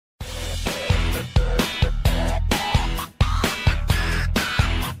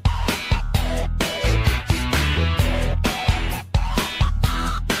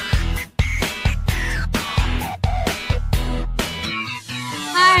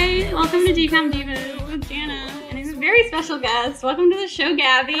Hi, welcome to Decom Divas with Jana, and I have a very special guest. Welcome to the show,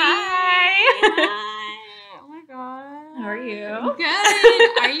 Gabby. Hi. Hi. Oh my god. How are you?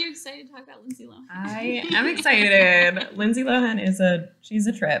 Good. Are you excited to talk about Lindsay Lohan? I am excited. Lindsay Lohan she's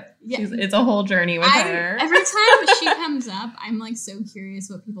a trip. Yeah. It's a whole journey with her. Every time she comes up, I'm like so curious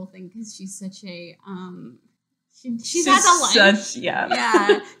what people think because she's such a She has a life.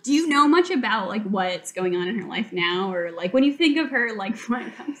 Yeah. Do you know much about like what's going on in her life now, or like when you think of her, like what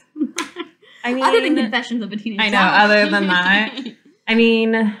comes to mind? I mean, other than Confessions of a Teenage I know. Daughter. Other than that, I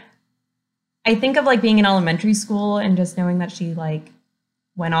mean, I think of like being in elementary school and just knowing that she like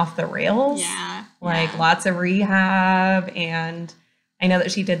went off the rails. Yeah. Like lots of rehab, and I know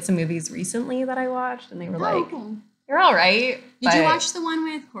that she did some movies recently that I watched, and they were Cool. they're all right. Did you watch the one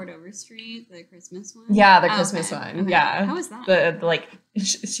with Cordover Street, the Christmas one? Yeah, the Christmas one. Okay. Yeah. How was that? The like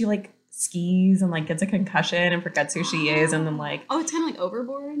she like skis and like gets a concussion and forgets who she is, and then like it's kind of like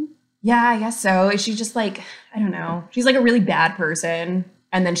Overboard. Yeah, I guess so. She just like I don't know. She's like a really bad person,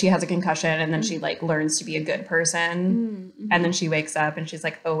 and then she has a concussion, and then she like learns to be a good person, and then she wakes up and she's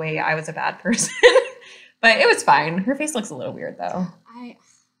like, oh wait, I was a bad person. But it was fine. Her face looks a little weird though.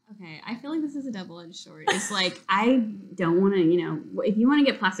 I feel like this is a double-edged sword. It's like, I don't want to, if you want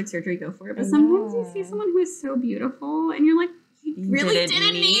to get plastic surgery, go for it. But sometimes you see someone who is so beautiful and you're like, you really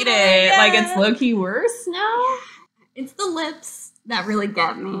didn't need it. Yeah. Like, it's low-key worse now. It's the lips that really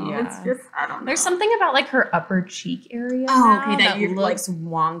get me. Yeah. It's just, I don't know. There's something about, like, her upper cheek area that looks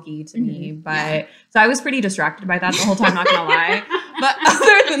wonky to me. But, so I was pretty distracted by that the whole time, not gonna lie. But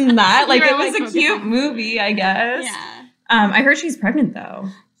other than that, like, it was a cute movie, I guess. Yeah. I heard she's pregnant, though.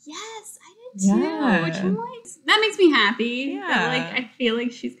 Yes, I did too. Yeah. Which I'm like, that makes me happy. Yeah. That, like, I feel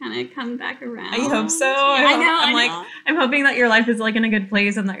like she's kind of come back around. I hope so. I know. I'm hoping that your life is like in a good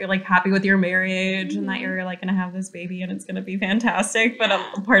place and that you're like happy with your marriage and that you're like gonna have this baby and it's gonna be fantastic. But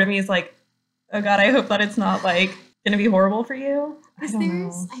a part of me is like, oh God, I hope that it's not like gonna be horrible for you. I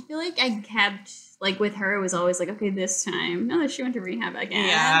feel like I kept like with her, it was always like, okay, this time. No, that she went to rehab again.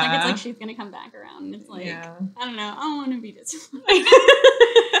 Yeah. Like it's like she's gonna come back around. And it's like I don't know. I don't want to be disappointed.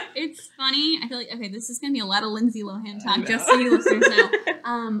 It's funny. I feel like this is gonna be a lot of Lindsay Lohan talk, just so you listeners know.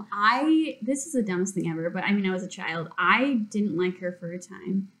 This is the dumbest thing ever, but I mean, I was a child. I didn't like her for a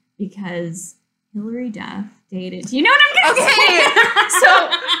time because Hilary Duff dated. Do you know what I'm gonna say? So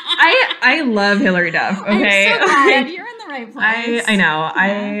I love Hilary Duff. Okay, I'm so glad you're in the right place. I know.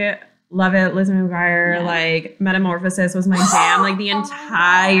 I love it. Lizzie McGuire, like Metamorphosis was my jam. Like the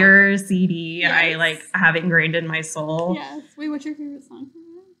entire CD, I like have ingrained in my soul. Yes. Wait, what's your favorite song?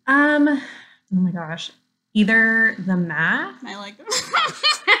 Oh my gosh, either The Math. I like them.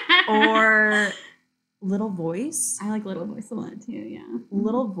 Or Little Voice. I like Little Voice a lot too. Yeah.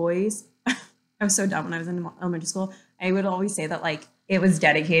 Little Voice. I was so dumb when I was in elementary school. I would always say that like it was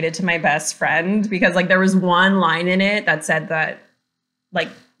dedicated to my best friend because like there was one line in it that said that like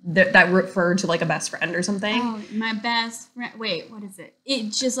that referred to like a best friend or something. Oh, my best friend. Wait, what is it?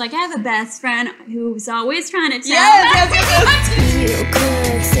 It's just like I have a best friend who's always trying to tell me. Yes. You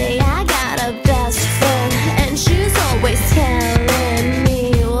could say I got a best friend and she's always telling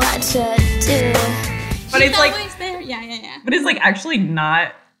me what to do. But She's it's like always there. Yeah. But it's like actually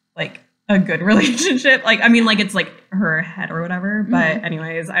not like a good relationship. Like I mean like it's like her head or whatever. But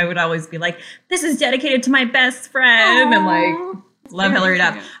anyways, I would always be like, this is dedicated to my best friend. Aww. And like love Hilary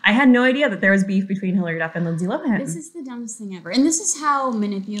Duff. I had no idea that there was beef between Hilary Duff and Lindsay Lohan. This is the dumbest thing ever. And this is how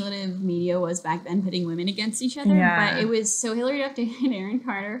manipulative media was back then, pitting women against each other. Yeah. But it was, so Hilary Duff dated Aaron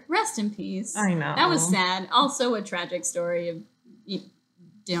Carter. Rest in peace. I know. That was sad. Also a tragic story of,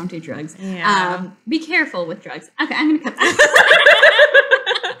 don't do drugs. Yeah. Be careful with drugs. Okay, I'm going to cut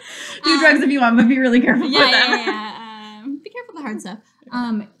that. Do drugs if you want, but be really careful with them. Yeah. Be careful with the hard stuff.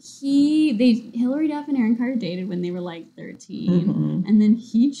 Hilary Duff and Aaron Carter dated when they were like 13, and then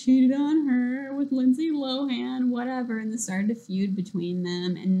he cheated on her with Lindsay Lohan, whatever, and they started a feud between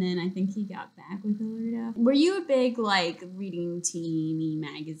them, and then I think he got back with Hilary Duff. Were you a big like reading teeny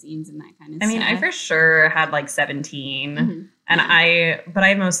magazines and that kind of stuff? I mean, I for sure had like 17, and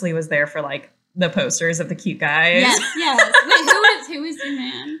I mostly was there for like the posters of the cute guys. Yes. Wait, who is your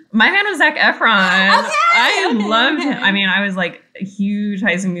man? My man was Zac Efron. Okay, I loved him. I mean, I was like a huge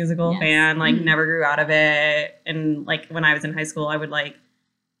High School Musical fan, like never grew out of it. And like when I was in high school, I would like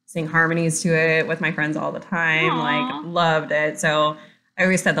sing harmonies to it with my friends all the time. Aww. Like loved it. So I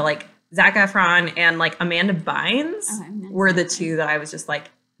always said that like Zac Efron and like Amanda Bynes were the two that I was just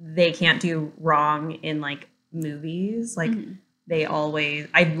like, they can't do wrong in like movies. Like they always,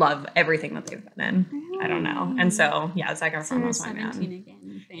 I love everything that they've been in. Really? I don't know. And so, yeah, Zac Efron was my man. 17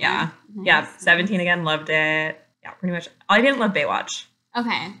 again. Fan. Yeah. Nice. Yeah. 17 again. Loved it. Yeah, pretty much. I didn't love Baywatch.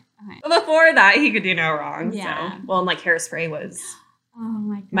 Okay. But before that, he could do no wrong. Yeah. So. Well, and like Hairspray was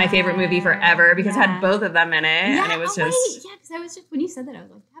my favorite movie forever because it had both of them in it. Yeah. And it was just. Wait. Yeah, because I was just, when you said that, I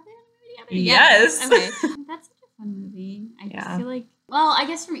was like, have they done a movie together? Yes. Okay. That's such a fun movie. I just feel like, well, I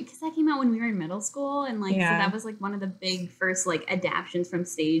guess for me, because that came out when we were in middle school. And like, so that was like one of the big first like adaptions from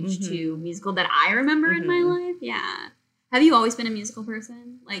stage to musical that I remember in my life. Yeah. Have you always been a musical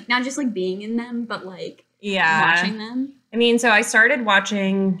person? Like, not just like being in them, but like watching them? I mean, so I started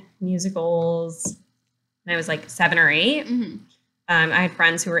watching musicals when I was like 7 or 8. I had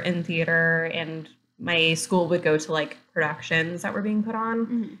friends who were in theater, and my school would go to like productions that were being put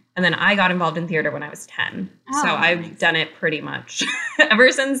on. And then I got involved in theater when I was 10. So I've done it pretty much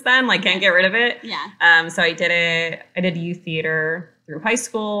ever since then. Like, can't get rid of it. Yeah. So I did youth theater through high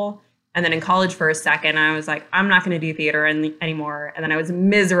school. And then in college for a second, I was like, I'm not going to do theater anymore. And then I was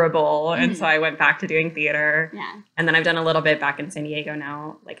miserable. And so I went back to doing theater. Yeah. And then I've done a little bit back in San Diego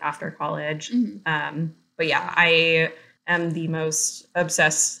now, like after college. But yeah, I am the most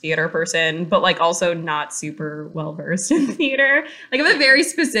obsessed theater person, but like also not super well versed in theater. Like I have a very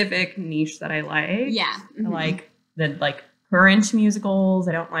specific niche that I like. Yeah. I like the like current musicals.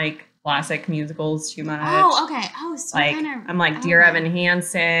 I don't like classic musicals too much. Oh, okay. Oh, so like I'm like Dear Evan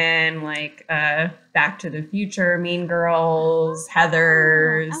Hansen, like Back to the Future, Mean Girls,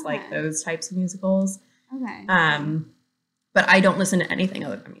 Heathers, like those types of musicals. Okay. But I don't listen to anything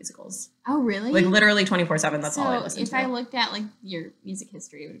other than musicals. Oh, really? Like literally 24/7. That's all I listen to. So if I looked at like your music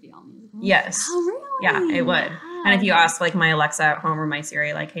history, it would be all musicals? Yes. Oh, really? Yeah, it would. Oh, and if you ask like my Alexa at home or my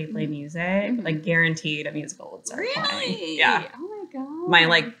Siri, like, hey, play music, like guaranteed a musical would start playing. Yeah. Oh my God. My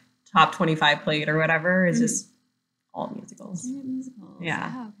like top 25 played or whatever is just all musicals.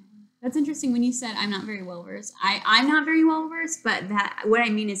 Yeah. Oh, okay. That's interesting when you said I'm not very well versed. I'm not very well versed, but that what I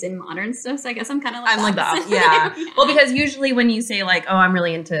mean is in modern stuff. So I guess I'm kind of like yeah. Well, because usually when you say like, oh, I'm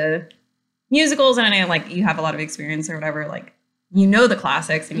really into musicals and I know like you have a lot of experience or whatever, like you know the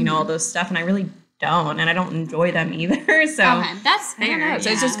classics and you know all those stuff, and I really don't, and I don't enjoy them either. So that's fair. I don't know. So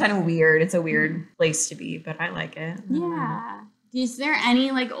it's just kind of weird. It's a weird place to be, but I like it. Yeah. Is there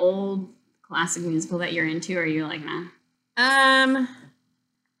any like old classic musical that you're into, or are you like, nah?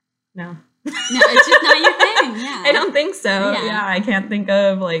 No. No, it's just not your thing. Yeah. I don't think so. Yeah, I can't think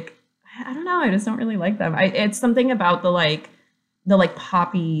of like, I don't know. I just don't really like them. It's something about the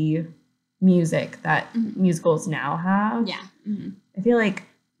poppy music that musicals now have. Yeah. I feel like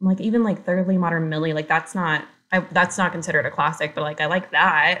even like Thoroughly Modern Millie, like that's not considered a classic, but like I like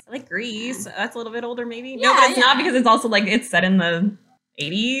that. I like Grease. That's a little bit older maybe. Yeah, no, but it's not, because it's also like it's set in the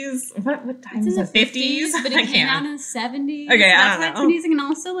 80s. What time is it? 50s? But it came out in the 70s. Okay, so I don't know. It's amazing. And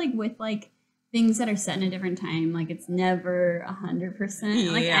also like with like things that are set in a different time, like it's never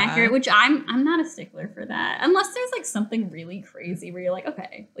 100% like accurate, which I'm not a stickler for that. Unless there's like something really crazy where you're like,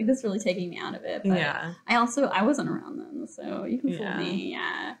 okay, like this is really taking me out of it. But I wasn't around then, so you can fool me.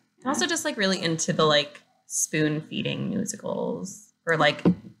 Yeah. I'm also just like really into the like spoon feeding musicals, or like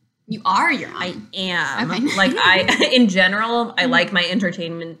I am. Okay. Like in general, I like my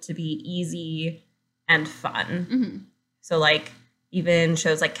entertainment to be easy and fun. So like even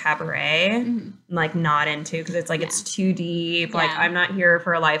shows like Cabaret, I'm like not into, because it's like it's too deep. Like I'm not here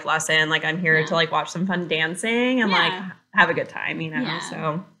for a life lesson. Like I'm here to like watch some fun dancing and like have a good time, you know?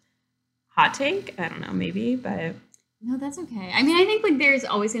 So hot take, I don't know, maybe, but no, that's okay. I mean, I think like there's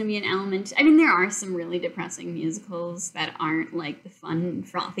always going to be an element. I mean, there are some really depressing musicals that aren't like the fun,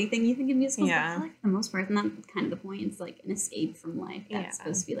 frothy thing you think of musicals. Yeah. But I feel like for the most part, and that's kind of the point. It's like an escape from life that's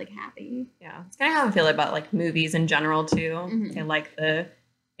supposed to be like happy. Yeah, it's kind of how I feel about like movies in general too. I like the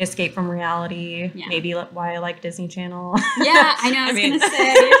escape from reality. Yeah. Maybe why I like Disney Channel. Yeah, I know. I was going to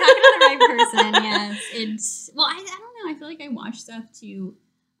say, you're talking to the right person. Yes, it's I don't know. I feel like I watch stuff to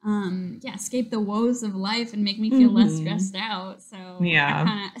escape the woes of life and make me feel less stressed out. So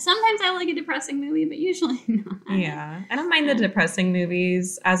sometimes I like a depressing movie, but usually not. Yeah, I don't mind the depressing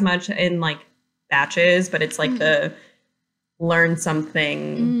movies as much in like batches, but it's like the learn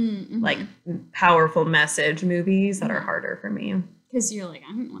something like powerful message movies that are harder for me. Because you're like,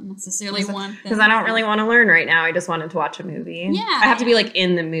 I don't necessarily want because I don't really want to learn right now. I just wanted to watch a movie. Yeah, I have to be like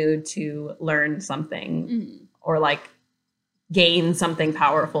in the mood to learn something or like gain something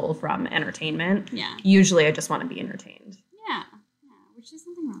powerful from entertainment. Yeah. Usually I just want to be entertained. Yeah. Which is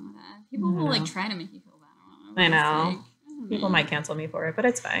nothing wrong with that. People will like try to make you feel bad. I know. People might cancel me for it, but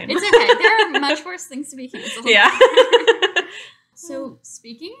it's fine. It's okay. There are much worse things to be canceled. Yeah. So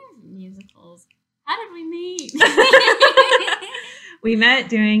speaking of musicals, how did we meet? We met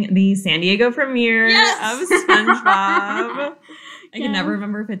during the San Diego premiere of SpongeBob. I can never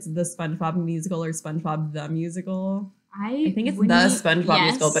remember if it's the SpongeBob musical or SpongeBob the musical. I think it's the SpongeBob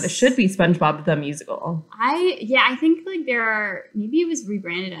musical, but it should be SpongeBob the musical. I think like maybe it was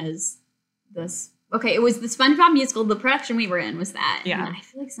rebranded as this. Okay, it was the SpongeBob musical. The production we were in was that. Yeah. And I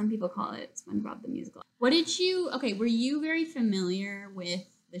feel like some people call it SpongeBob the musical. Were you very familiar with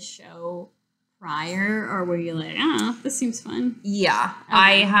the show prior, or were you like, oh, this seems fun? Yeah. Okay.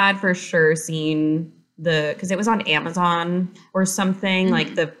 I had for sure seen because it was on Amazon or something,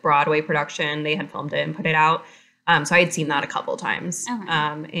 like the Broadway production. They had filmed it and put it out. So I had seen that a couple times,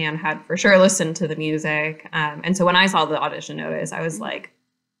 and had for sure listened to the music. And so when I saw the audition notice, I was like,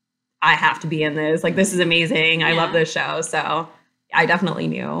 I have to be in this. Like, this is amazing. Yeah. I love this show. So I definitely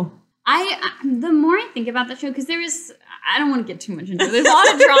knew. The more I think about that show, because I don't want to get too much into it. There's a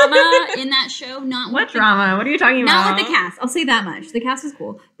lot of drama in that show. What drama? What are you talking about? Not with the cast. I'll say that much. The cast is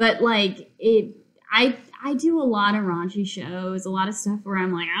cool. But like I do a lot of raunchy shows, a lot of stuff where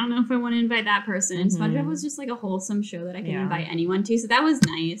I'm like, I don't know if I want to invite that person. And SpongeBob was just like a wholesome show that I can invite anyone to. So that was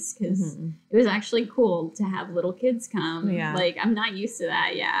nice because it was actually cool to have little kids come. Yeah. Like, I'm not used to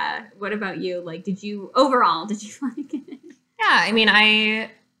that. Yeah. What about you? Like, did you like it? Yeah. I mean,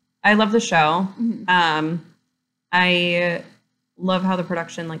 I love the show. I love how the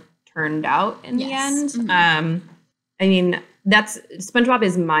production like turned out in the end. I mean, SpongeBob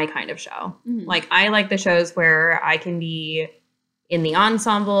is my kind of show. Like, I like the shows where I can be in the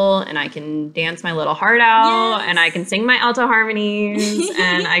ensemble and I can dance my little heart out and I can sing my alto harmonies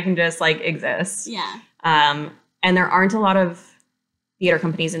and I can just like exist. Yeah. And there aren't a lot of theater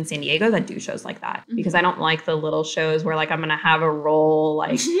companies in San Diego that do shows like that because I don't like the little shows where like I'm gonna have a role.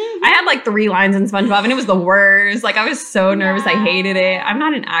 Like, I had like 3 lines in SpongeBob and it was the worst. Like, I was so nervous. I hated it. I'm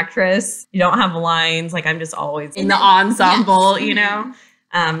not an actress. You don't have lines. Like, I'm just always in the ensemble, you know?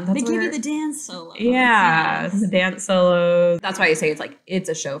 They give you the dance solo. Yeah, the dance solos. That's why I say it's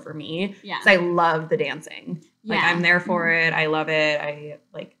a show for me. Yeah. Because I love the dancing. Like, I'm there for it. I love it. I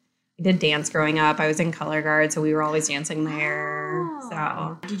did dance growing up. I was in color guard, so we were always dancing there.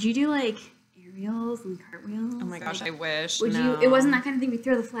 So did you do like aerials and cartwheels? Oh my gosh, I wish. It wasn't that kind of thing. We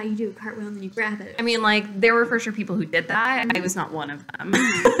throw the flag, you do a cartwheel, and then you grab it. I mean, like, there were for sure people who did that. I was not one of them.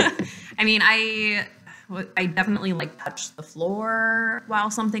 I mean, I definitely like touched the floor while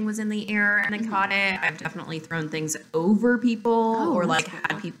something was in the air and I caught it. I've definitely thrown things over people or like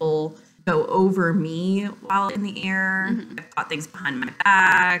had people go over me while in the air. I've caught things behind my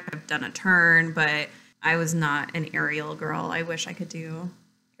back. I've done a turn, but I was not an aerial girl. I wish I could do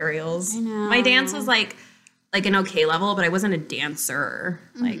aerials. I know. My dance was like an okay level, but I wasn't a dancer.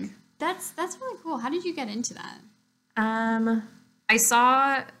 Like, that's really cool. How did you get into that? I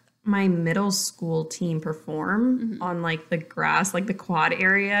saw my middle school team perform on like the grass, like the quad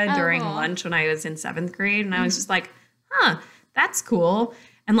area during lunch when I was in 7th grade. And I was just like, that's cool.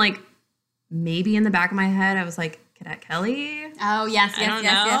 And like, maybe in the back of my head, I was like, Cadet Kelly? Oh, yes.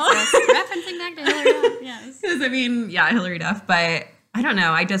 Referencing back to Hilary Duff, yes. Because, I mean, Hilary Duff. But I don't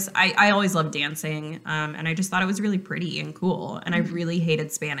know. I always loved dancing. And I just thought it was really pretty and cool. And I really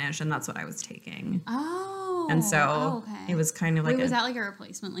hated Spanish, and that's what I was taking. Oh. And so it was kind of like was that like a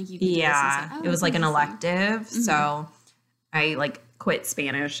replacement? Like you could it was like an elective. So I like quit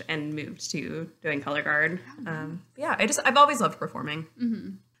Spanish and moved to doing color guard. I've always loved performing.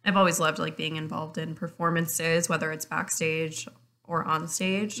 I've always loved like being involved in performances, whether it's backstage or on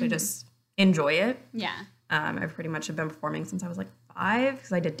stage. I just enjoy it. Yeah. I've pretty much been performing since I was like 5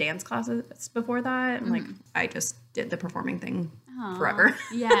 because I did dance classes before that. And like, I just did the performing thing forever.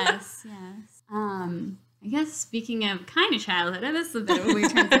 Yes. I guess speaking of kind of childhood, this is a bit of a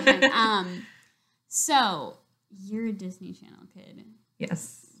weird transition. So you're a Disney Channel kid.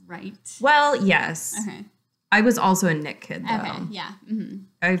 Yes. Right? Well, yes. Okay. I was also a Nick kid, though. Okay, yeah.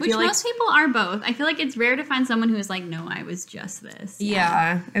 Which most people are both. I feel like it's rare to find someone who is like, no, I was just this.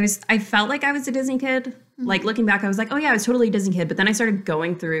 Yeah. I felt like I was a Disney kid. Like, looking back, I was like, oh, yeah, I was totally a Disney kid. But then I started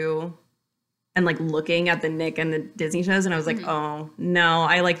going through and, like, looking at the Nick and the Disney shows, and I was like, oh, no,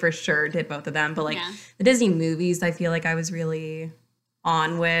 I, like, for sure did both of them. But, like, the Disney movies, I feel like I was really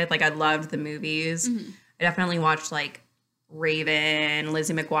on with. Like, I loved the movies. I definitely watched, like, Raven,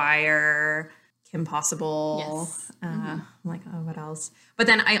 Lizzie McGuire, Kim Possible. Yes. I'm like, oh, what else? But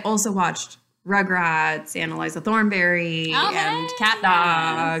then I also watched Rugrats and Eliza Thornberry and Cat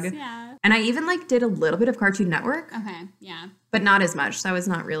Dog. Yes. Yeah. And I even like did a little bit of Cartoon Network. Okay, yeah. But not as much. That was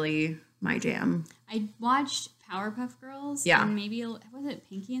not really my jam. I watched Powerpuff Girls. Yeah. And maybe, was it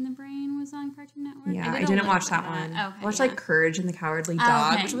Pinky and the Brain was on Cartoon Network? Yeah, I didn't watch that one. Okay, I watched like Courage and the Cowardly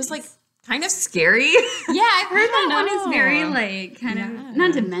Dog, which was like kind of scary. Yeah, I've heard that one is very like kind of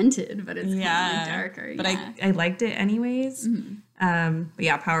not demented, but it's kind of darker. But I liked it anyways. But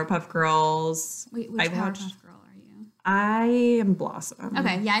yeah, Powerpuff Girls. Wait, which Powerpuff Girl are you? I am Blossom.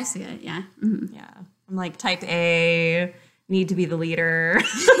 Okay, yeah, I see it. Yeah. Mm-hmm. Yeah. I'm like type A, need to be the leader.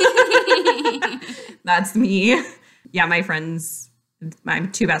 That's me. Yeah, my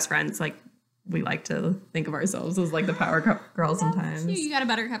two best friends, like, we like to think of ourselves as like the power girl sometimes. You got a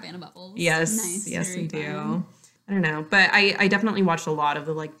Buttercup and a Bubbles. Yes. Nice. Yes, we do. Fun. I don't know. But I definitely watched a lot of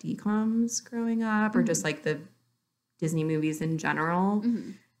the like DComs growing up, or just like the Disney movies in general.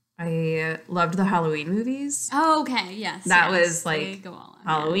 Mm-hmm. I loved the Halloween movies. Oh, okay. Yes. That was like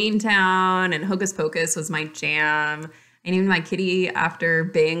Halloween Town, and Hocus Pocus was my jam. I named my kitty after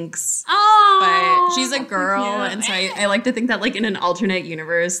Binks. Oh, but she's a girl, and so I like to think that like in an alternate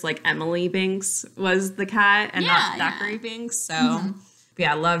universe, like Emily Binks was the cat and not Thackeray Binks. So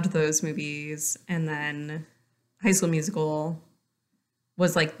yeah, I loved those movies. And then High School Musical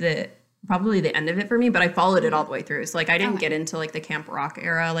was like probably the end of it for me, but I followed it all the way through. So like I didn't get into like the Camp Rock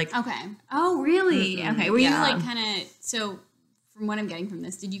era. Like Oh, really? Okay. Were you like kind of so? From what I'm getting from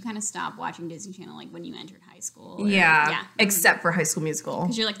this, did you kind of stop watching Disney Channel like when you entered high school? Yeah. Except for High School Musical.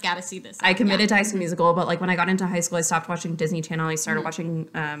 Because you're like, gotta see this. I committed to High School Musical, but like when I got into high school, I stopped watching Disney Channel. I started watching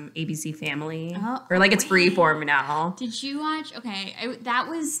ABC Family. Or like it's Freeform now. Did you watch? Okay,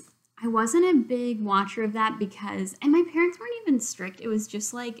 I wasn't a big watcher of that because, and my parents weren't even strict. It was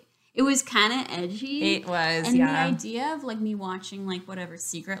just like, it was kind of edgy. It was, and the idea of like me watching like whatever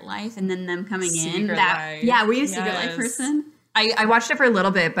Secret Life and then them coming in. Were you a Secret Life person? I watched it for a little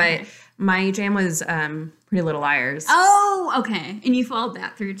bit, but my jam was Pretty Little Liars. Oh, okay. And you followed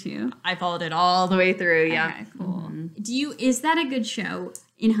that through too? I followed it all the way through, yeah. Okay, cool. Mm-hmm. Is that a good show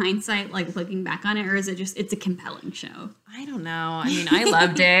in hindsight, like looking back on it, or is it just, it's a compelling show? I don't know. I mean, I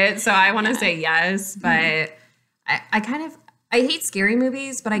loved it, so I want to say yes, but I hate scary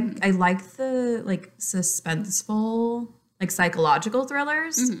movies, but I like the like suspenseful, like psychological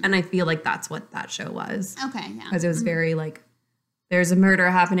thrillers, and I feel like that's what that show was. Okay, yeah. Because it was very like, there's a murder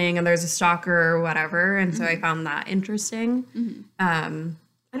happening and there's a stalker or whatever. And so I found that interesting. I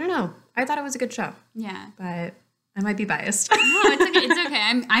don't know. I thought it was a good show. Yeah. But I might be biased. No, it's okay. It's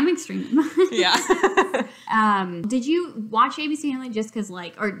okay. I'm extremely Yeah. Did you watch ABC Family just because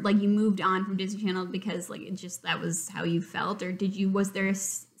like, or like you moved on from Disney Channel because like it just, that was how you felt? Or was there a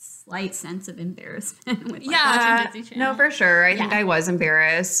slight sense of embarrassment with watching Disney Channel? No, for sure. I think I was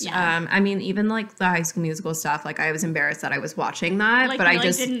embarrassed. Yeah. I mean, even like the High School Musical stuff, like I was embarrassed that I was watching that, like, but I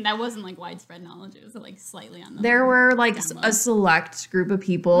just that wasn't like widespread knowledge. It was like slightly on the there were like a select group of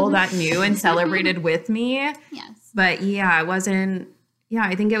people that knew and celebrated with me. Yes. But yeah, it wasn't. Yeah,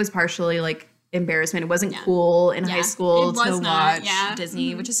 I think it was partially like embarrassment. It wasn't cool in high school to watch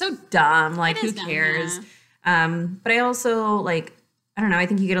Disney, which is so dumb. Like, who cares? But I also like, I don't know. I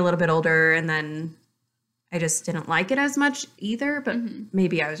think you get a little bit older, and then I just didn't like it as much either. But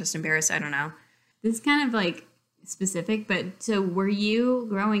maybe I was just embarrassed. I don't know. This is kind of like specific, but so were you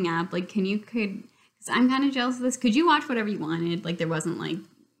growing up? Like, because I'm kind of jealous of this. Could you watch whatever you wanted? Like, there wasn't like,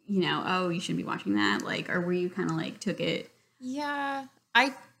 oh, you shouldn't be watching that. Like, or were you kind of like took it? Yeah,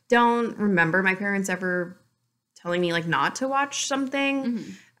 I don't remember my parents ever telling me like not to watch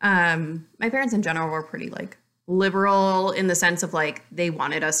something. My parents in general were pretty like liberal in the sense of like they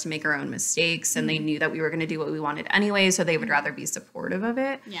wanted us to make our own mistakes, and they knew that we were going to do what we wanted anyway, so they would rather be supportive of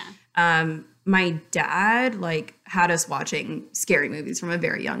it. My dad like had us watching scary movies from a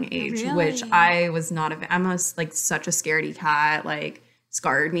very young age, which I was not I'm like such a scaredy cat, like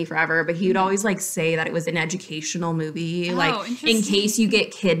scarred me forever. But he would always like say that it was an educational movie, like in case you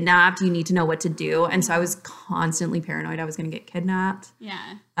get kidnapped, you need to know what to do. And so I was constantly paranoid I was going to get kidnapped.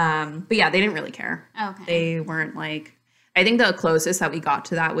 But yeah, they didn't really care. They weren't like, I think the closest that we got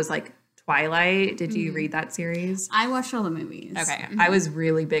to that was like Twilight. Did you read that series? I watched all the movies. Okay. I was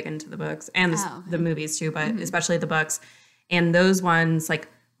really big into the books and the movies too, but especially the books. And those ones, like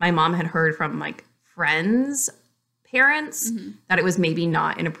my mom had heard from like friends' parents that it was maybe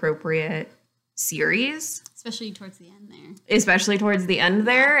not an appropriate series. Especially towards the end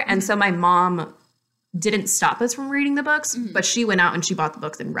there. And so my mom didn't stop us from reading the books, but she went out and she bought the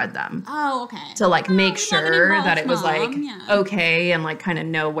books and read them. Oh, okay. To like make sure that it was like okay and like kind of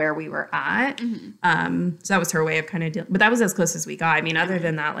know where we were at. So that was her way of kind of dealing. But that was as close as we got. I mean, other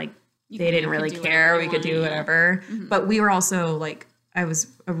than that, like they didn't really care. We could do whatever. But we were also like, I was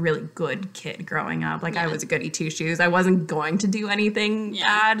a really good kid growing up. Like I was a goody two shoes. I wasn't going to do anything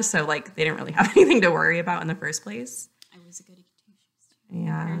bad. So like they didn't really have anything to worry about in the first place. I was a goody two shoes too.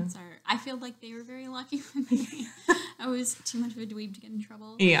 Yeah. I feel like they were very lucky with me. I was too much of a dweeb to get in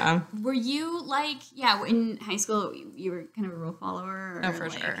trouble. Yeah. Were you like, in high school, you were kind of a rule follower? Oh, for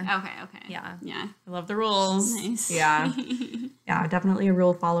sure. Okay. Yeah. Yeah. I love the rules. Nice. Yeah. Yeah, definitely a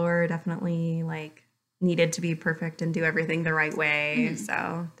rule follower. Definitely like needed to be perfect and do everything the right way.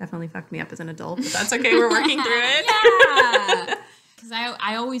 So definitely fucked me up as an adult, but that's okay. We're working through it. Yeah. Because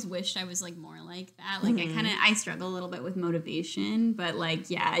I always wished I was like more like that. Like I struggle a little bit with motivation, but like,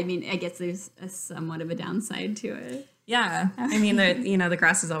 yeah, I mean, I guess there's a somewhat of a downside to it. Yeah. I mean, the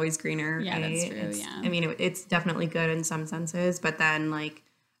grass is always greener. Yeah, right? that's true. Yeah. I mean, it's definitely good in some senses, but then like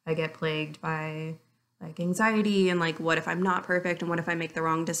I get plagued by like anxiety and like, what if I'm not perfect and what if I make the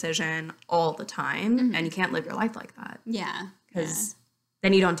wrong decision all the time? And you can't live your life like that. Yeah. Because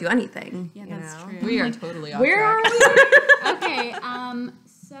then you don't do anything. Yeah, that's true. We are totally off Where track. are we? Okay.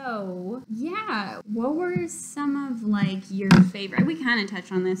 So yeah, what were some of like your favorite? We kind of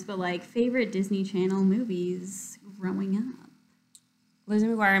touched on this, but like favorite Disney Channel movies growing up. Lizzie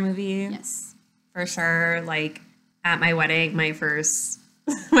McGuire movie. Yes. For sure. Like at my wedding, my first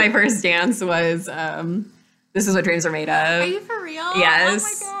dance was This Is What Dreams Are Made Of. Are you for real?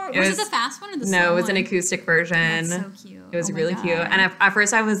 Yes. Oh my god. Was it the fast one or the slow one? No, it was an acoustic version. That's so cute. It was really cute. And at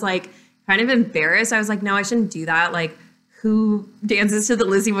first I was like kind of embarrassed. I was like, no, I shouldn't do that. Like, who dances to the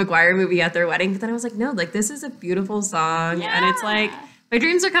Lizzie McGuire movie at their wedding? But then I was like, no, like this is a beautiful song. Yeah. And it's like, my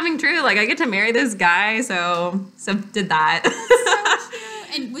dreams are coming true. Like I get to marry this guy. So did that. So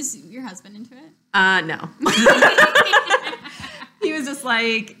cute. And was your husband into it? No. He was just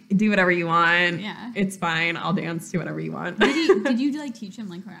like, do whatever you want. Yeah. It's fine. I'll dance to whatever you want. Did you like teach him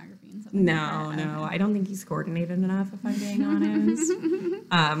like choreography and stuff? No. I don't think he's coordinated enough, if I'm being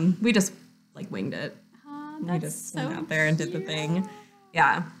honest. We just like winged it. We just went out there and did the thing.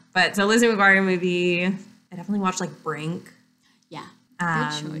 Yeah. But so Lizzie McGuire movie, I definitely watched like Brink. Yeah.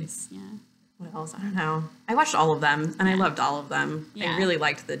 Good choice. Yeah. What else? I don't know. I watched all of them and I loved all of them. Yeah. I really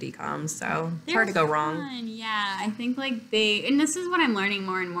liked the DComs, so it's They're hard to go fun. wrong. Yeah, I think like and this is what I'm learning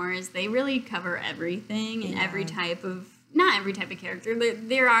more and more, is they really cover everything and every type of, not every type of character, but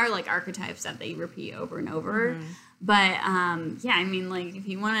there are like archetypes that they repeat over and over. But yeah, I mean, like if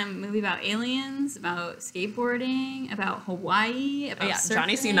you want a movie about aliens, about skateboarding, about Hawaii, about surfing.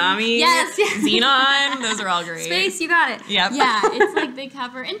 Johnny Tsunami, yes, Xenon, those are all great. Space, you got it. Yep. Yeah, it's like they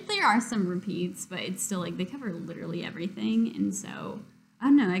cover, and there are some repeats, but it's still like they cover literally everything. And so I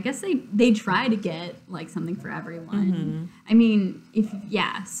don't know. I guess they try to get like something for everyone. I mean,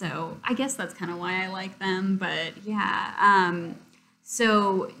 so I guess that's kind of why I like them. But yeah.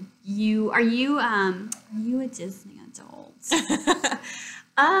 So are you a Disney adult?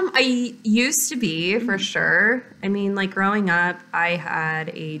 I used to be, for sure. I mean, like growing up, I had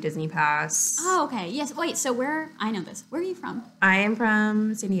a Disney Pass. Oh, okay. Yes. Wait. So I know this. Where are you from? I am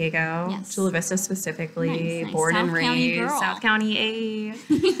from San Diego, Yes. Chula Vista specifically, Nice. born South and County raised, girl. South County,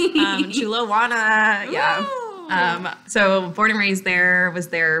 Chulawana, yeah. So born and raised there, was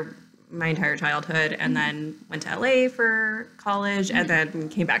there my entire childhood, and then went to LA for college, and then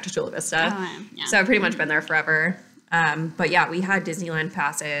came back to Chula Vista. Oh, yeah. So I've pretty much been there forever. But yeah, we had Disneyland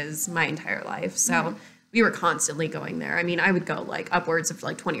passes my entire life, so we were constantly going there. I mean, I would go like upwards of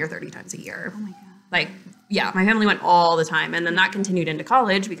like 20 or 30 times a year. Oh my god. Like, yeah, my family went all the time, and then that continued into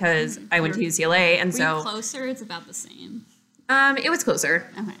college because I went to UCLA, and Were so you closer? It's about the same. it was closer.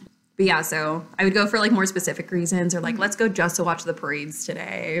 Okay. But yeah, so I would go for like more specific reasons, or like let's go just to watch the parades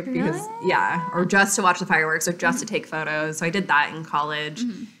today because or just to watch the fireworks, or just to take photos. So I did that in college.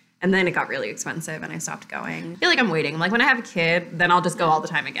 And then it got really expensive and I stopped going. I feel like I'm waiting. Like when I have a kid, then I'll just go all the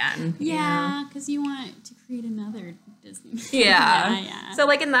time again. Yeah, because you want to create another Disney. Yeah. So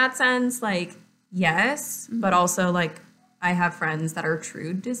like in that sense, like yes, but also like I have friends that are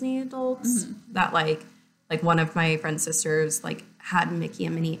true Disney adults that like one of my friend's sisters like had Mickey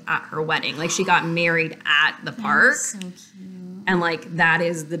and Minnie at her wedding. Like she got married at the park. So cute. And like that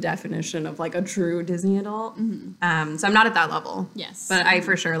is the definition of like a true Disney adult. So I'm not at that level. Yes. But I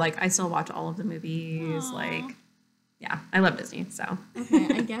for sure like I still watch all of the movies. Aww. Like yeah, I love Disney. So Okay,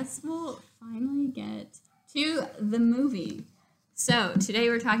 I guess we'll finally get to the movie. So today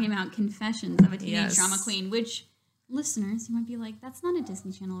we're talking about Confessions of a Teenage Drama Queen, which listeners, you might be like, that's not a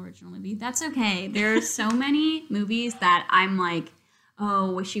Disney Channel original movie. That's okay. There are so many movies that I'm like,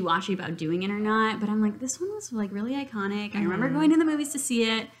 oh, wishy-washy about doing it or not. But I'm like, this one was like really iconic. I remember going to the movies to see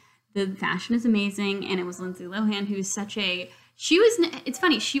it. The fashion is amazing. And it was Lindsay Lohan, who's such a... it's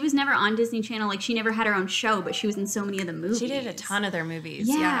funny, she was never on Disney Channel. Like, she never had her own show, but she was in so many of the movies. she did a ton of their movies.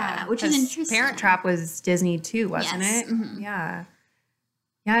 Yeah, which is interesting. Parent Trap was Disney too, wasn't Yes. it? Yeah.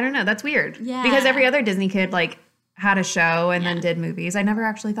 Yeah, I don't know. That's weird. Yeah. Because every other Disney kid like had a show and then did movies. I never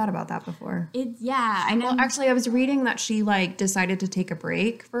actually thought about that before. I know. Well, actually, I was reading that she like decided to take a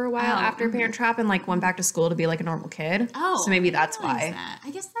break for a while after Parent Trap and like went back to school to be like a normal kid. Oh, so maybe that's I realized why. that.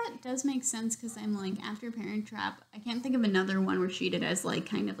 I guess that does make sense because I'm like, after Parent Trap, I can't think of another one where she did as like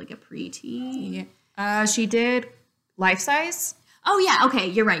kind of like a preteen. Yeah. She did Life Size. Oh, yeah. Okay.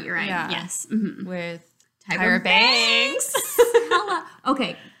 You're right. Yeah. Yes. Mm-hmm. With Tyra Banks. Hello.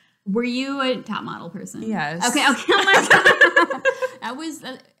 Okay. Were you a top model person? Yes. Okay. Oh my God. That was,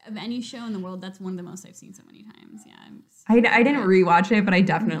 of any show in the world, that's one of the most I've seen so many times. Yeah. I didn't rewatch it, but I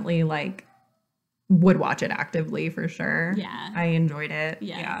definitely would watch it actively for sure. Yeah. I enjoyed it.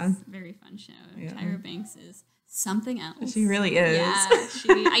 Yes. Yeah. Very fun show. Yeah. Tyra Banks is something else. She really is. Yeah.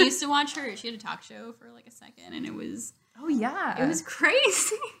 I used to watch her. She had a talk show for a second, and it was... Oh, yeah. It was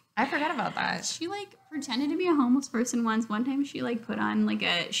crazy. I forgot about that. She pretended to be a homeless person once. One time she put on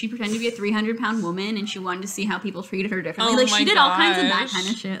she pretended to be a 300-pound woman, and she wanted to see how people treated her differently. She did all kinds of that kind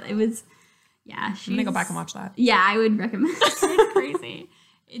of shit. It was, yeah. I'm gonna go back and watch that. Yeah, I would recommend. It's crazy.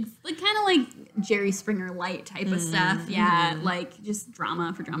 It's kind of like Jerry Springer light type of stuff. Yeah, just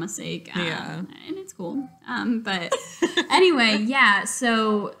drama for drama's sake. And it's cool. But anyway, yeah.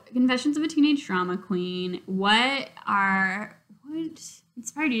 So Confessions of a Teenage Drama Queen. What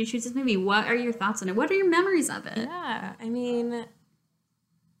inspired you to choose this movie? What are your thoughts on it? What are your memories of it? Yeah, I mean,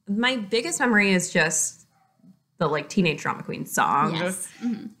 my biggest memory is just the Teenage Drama Queen song. Yes.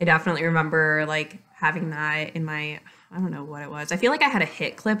 Mm-hmm. I definitely remember having that in my, I don't know what it was. I feel like I had a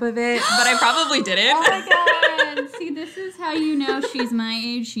hit clip of it, but I probably didn't. Oh my God. See, this is how you know she's my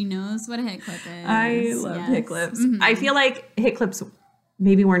age. She knows what a hit clip is. I love hit clips. Mm-hmm. I feel like hit clips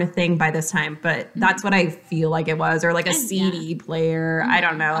maybe weren't a thing by this time, but that's what I feel like it was, or a CD player. I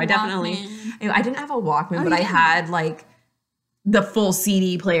don't know. I definitely, I didn't have a Walkman, but I had the full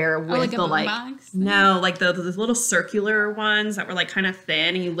CD player with the box? No, the little circular ones that were kind of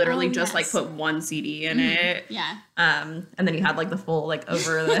thin, and you literally just put one CD in it. Yeah. And then you had the full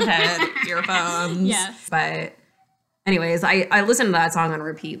over the head earphones. Yes. But anyways, I listened to that song on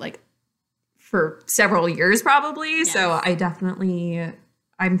repeat for several years probably. Yes. So I definitely,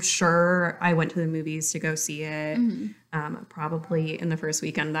 I'm sure I went to the movies to go see it. Mm-hmm. Probably in the first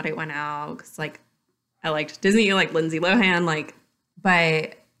weekend that I went out, because I liked Disney, Lindsay Lohan,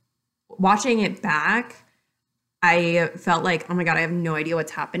 but watching it back, I felt oh my God, I have no idea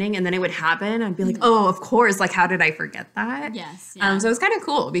what's happening. And then it would happen. I'd be oh, of course. How did I forget that? Yes. Yeah. So it was kind of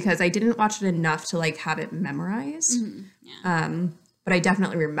cool because I didn't watch it enough to have it memorized. Mm-hmm. Yeah. But I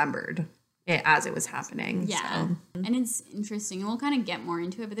definitely remembered it as it was happening. Yeah. So. And it's interesting. And we'll kind of get more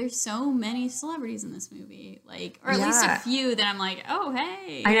into it, but there's so many celebrities in this movie. Or at least a few that I'm oh,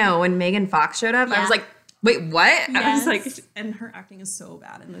 hey. I know. When Megan Fox showed up, I was wait, what? Yes. I was and her acting is so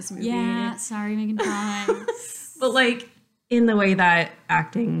bad in this movie. Yeah, sorry, Megan Fox. But in the way that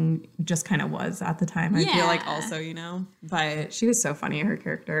acting just kind of was at the time, I feel also, but she was so funny, her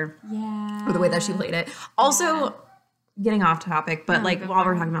character. Yeah. Or the way that she played it. Also, getting off topic, but while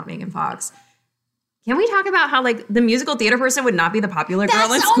we're talking about Megan Fox, can we talk about how the musical theater person would not be the popular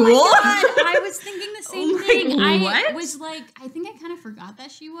girl in school? Oh my God, I was thinking the same thing. What? I was I think I kind of forgot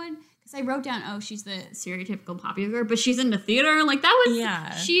that she would, because I wrote down, she's the stereotypical popular girl, but she's into theater. That was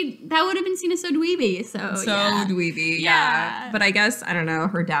that would have been seen as so dweeby. So dweeby, yeah. But I guess I don't know.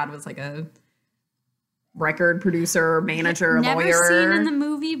 Her dad was a record producer, manager, never lawyer. Seen in the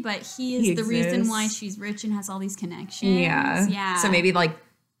movie, but he is the reason why she's rich and has all these connections. Yeah. So maybe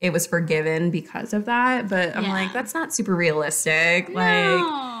it was forgiven because of that, but I'm that's not super realistic.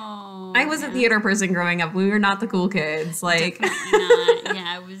 No. I was a theater person growing up. We were not the cool kids. Definitely not.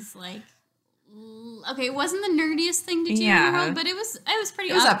 Yeah, it was okay, it wasn't the nerdiest thing to do in the world, but it was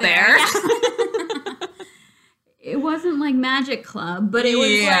pretty. It was up there. Yeah. It wasn't Magic Club, but it was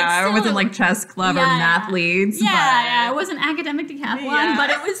it wasn't chess club or math leads. Yeah, it wasn't academic decathlon,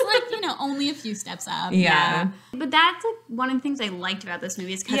 but it was only a few steps up. Yeah. But that's one of the things I liked about this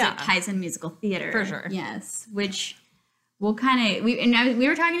movie is because it ties in musical theater. For sure. Yes, which we'll kind of, we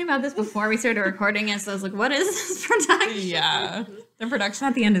were talking about this before we started recording, and so I was what is this production? Yeah. The production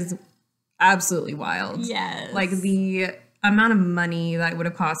at the end is absolutely wild. Yes. The amount of money that would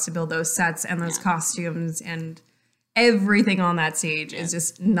have cost to build those sets and those costumes and everything on that stage is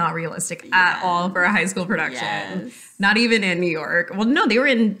just not realistic at all for a high school production. Yes. Not even in New York. Well, no, they were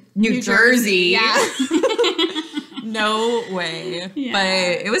in New Jersey. Yeah. No way. Yeah.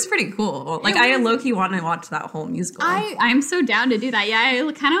 But it was pretty cool. I low-key want to watch that whole musical. I'm so down to do that. Yeah,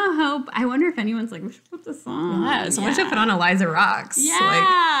 I kind of hope. I wonder if anyone's we should put this on. Yeah, someone should put on Eliza Rocks.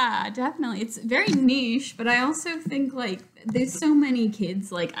 Yeah, definitely. It's very niche, but I also think there's so many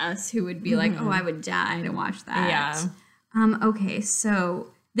kids like us who would be oh, I would die to watch that. Yeah. Okay, so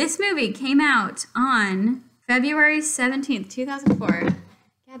this movie came out on February 17th, 2004.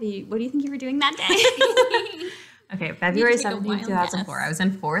 Gabby, what do you think you were doing that day? Okay, February 17th, 2004. I was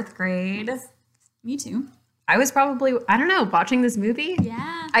in 4th grade. Me too. I was probably, I don't know, watching this movie.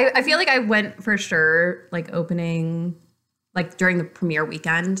 Yeah. I feel like I went for sure, like opening, like during the premiere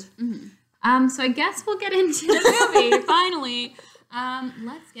weekend. Mm-hmm. So I guess we'll get into the movie finally.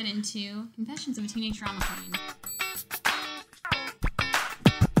 Let's get into Confessions of a Teenage Drama Queen.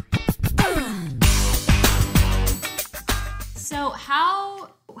 So how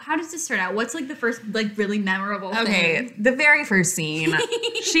does this start out? What's like the first like really memorable thing? Okay, the very first scene,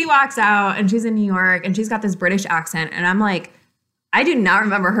 she walks out and she's in New York and she's got this British accent and I'm like, I do not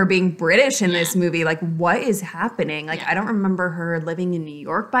remember her being British in this movie. Like, what is happening? Like, I don't remember her living in New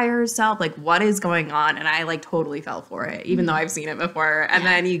York by herself. Like, what is going on? And I like totally fell for it, even though I've seen it before. And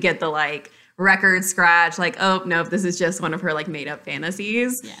then you get the like record scratch, like, oh nope, this is just one of her like made up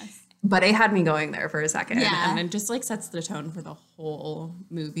fantasies. Yes. But it had me going there for a second. And it just like sets the tone for the whole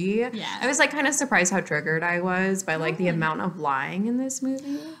movie. Yeah. I was like kind of surprised how triggered I was by like the amount of lying in this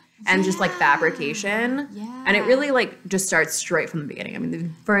movie. And just like fabrication. Yeah. And it really like just starts straight from the beginning. I mean, the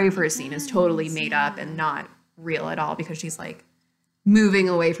very first scene is totally made up and not real at all because she's like moving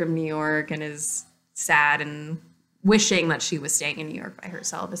away from New York and is sad and wishing that she was staying in New York by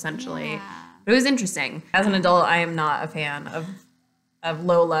herself, essentially. Yeah. But it was interesting. As an adult, I am not a fan of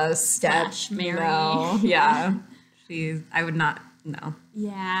Lola's step. Mary. No. Yeah. I would not, no.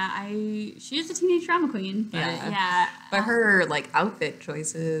 Yeah, she is a teenage drama queen. But yeah. But her like outfit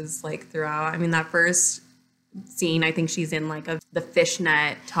choices like throughout. I mean, that first scene, I think she's in like the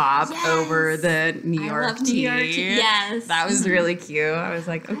fishnet top over the New York tee. New York tee. Yes. That was really cute. I was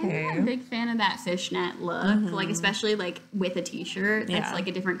like, okay. I'm a big fan of that fishnet look, like especially like with a t-shirt that's like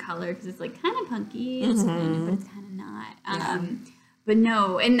a different color because it's like kind of punky, but it's kind of not. But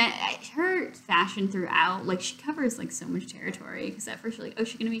no, and her fashion throughout, like she covers like so much territory. Because at first you're like, oh,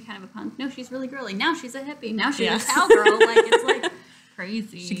 she's gonna be kind of a punk. No, she's really girly. Now she's a hippie. Now she's a cowgirl. Like it's like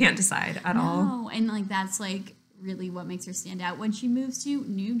crazy. She can't decide at all. No, and like that's like really what makes her stand out when she moves to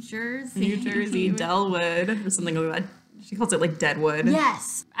New Jersey, Delwood, or something like that. She calls it like Deadwood.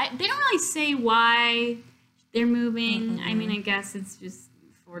 Yes, they don't really say why they're moving. I mean, I guess it's just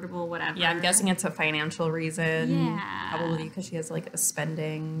affordable, whatever. Yeah, I'm guessing it's a financial reason. Yeah. Probably because she has like a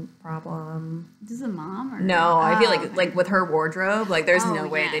spending problem. This is a mom? Or? No, I feel like with her wardrobe, like there's no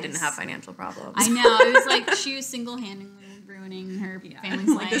way they didn't have financial problems. I know. It was like she was single-handedly ruining her family's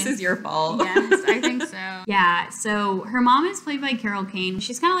life. Like, this is your fault. Yes, I think so. Yeah, so her mom is played by Carol Kane.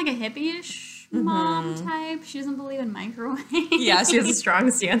 She's kind of like a hippie-ish mom type. She doesn't believe in microwaves. Yeah, she has a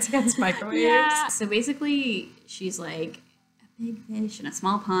strong stance against microwaves. Yeah. So basically, she's like big fish in a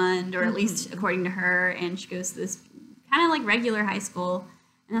small pond, or at least according to her, and she goes to this kind of like regular high school,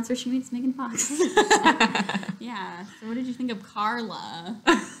 and that's where she meets Megan Fox. Yeah. So what did you think of Carla?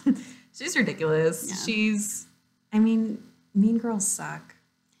 She's ridiculous. Yeah. I mean, Mean Girls suck.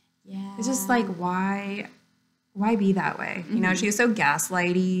 Yeah. It's just like, why be that way? You know, she was so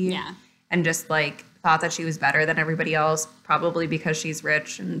gaslighty. Yeah. And just like thought that she was better than everybody else, probably because she's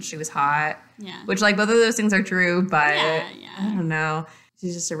rich and she was hot. Yeah. Which, like, both of those things are true, but Yeah. I don't know.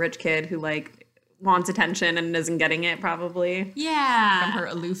 She's just a rich kid who, like, wants attention and isn't getting it, probably. Yeah. From her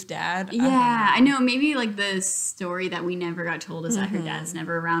aloof dad. Yeah. I know. Maybe, like, the story that we never got told is that her dad's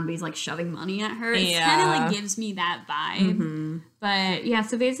never around, but he's, like, shoving money at her. It kind of, like, gives me that vibe. But, yeah,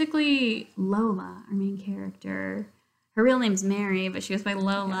 so basically, Lola, our main character, her real name's Mary, but she goes by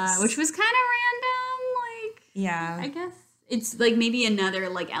Lola, which was kind of random. Like, yeah. I guess it's like maybe another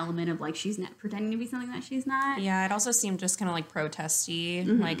like element of like she's not pretending to be something that she's not. Yeah, it also seemed just kind of like protesty.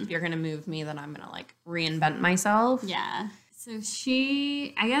 Like, if you're gonna move me, then I'm gonna like reinvent myself. Yeah. So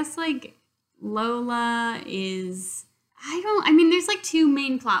I guess like Lola is. I mean, there's like two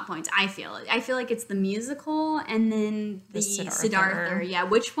main plot points. I feel like it's the musical and then the Siddhartha. Yeah.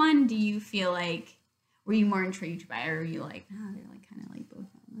 Which one do you feel like? Were you more intrigued by, or were you like, they're like kind of like both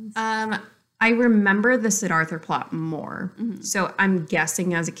ones? I remember the Siddhartha plot more. So I'm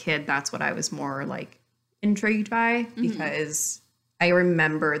guessing as a kid, that's what I was more like intrigued by because I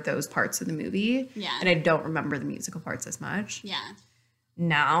remember those parts of the movie. Yeah. And I don't remember the musical parts as much. Yeah.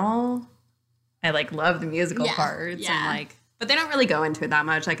 Now I like love the musical parts. Yeah. And like, but they don't really go into it that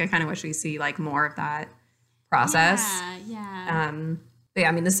much. Like, I kind of wish we see like more of that process. Yeah. But yeah,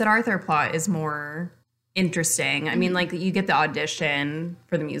 I mean, the Siddhartha plot is more interesting. I mean, like, you get the audition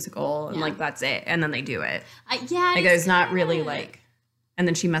for the musical and like that's it, and then they do it. Yeah, like there's not really like, and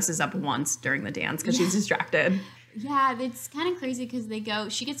then she messes up once during the dance because she's distracted. Yeah, it's kind of crazy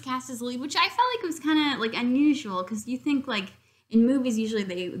because she gets cast as the lead, which I felt like was kind of like unusual because you think like in movies usually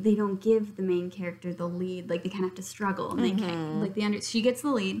they don't give the main character the lead, like they kind of have to struggle and they can't like she gets the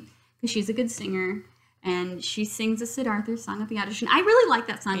lead because she's a good singer. And she sings a Siddhartha song at the audition. I really like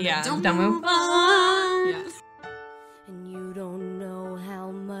that song. Yeah, Don't move on. Yeah. And you don't know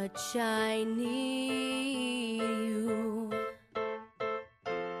how much much I need you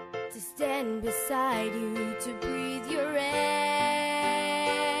to stand beside you, to breathe your air.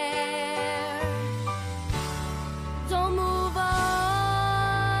 Don't move on.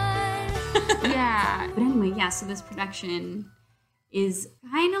 Yeah. But anyway, yeah, so this production is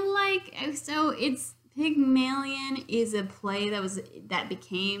kind of like, so it's Pygmalion is a play that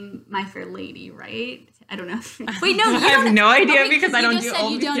became My Fair Lady, right? I don't know. Wait, no, I have no idea because I don't do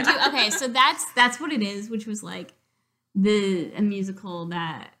old. You don't do. Okay, so that's what it is, which was like a musical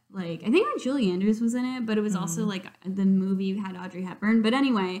that like I think like Julie Andrews was in it, but it was also like the movie had Audrey Hepburn. But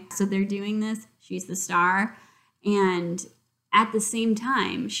anyway, so they're doing this. She's the star, and at the same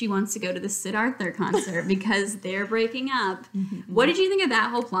time, she wants to go to the Sid Arthur concert because they're breaking up. What did you think of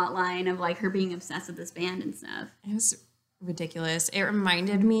that whole plot line of like her being obsessed with this band and stuff? It was ridiculous. It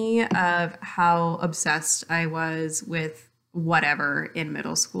reminded me of how obsessed I was with whatever in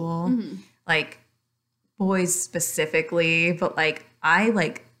middle school. Like boys specifically, but like I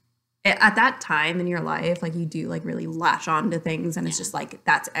like at that time in your life, like you do like really latch on to things and it's just like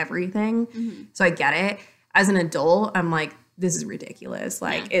that's everything. So I get it. As an adult, I'm like, this is ridiculous.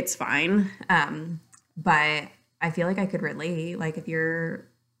 Like, it's fine. But I feel like I could relate. Like, if your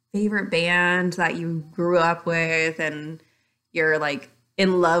favorite band that you grew up with and you're, like,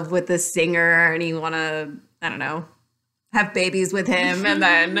 in love with the singer and you want to, I don't know, have babies with him and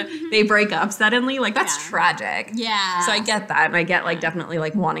then they break up suddenly, like, that's tragic. Yeah. So I get that. And I get, like, definitely,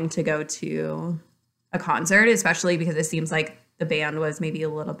 like, wanting to go to a concert, especially because it seems like the band was maybe a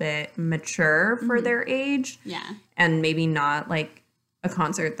little bit mature for their age. Yeah. And maybe not like a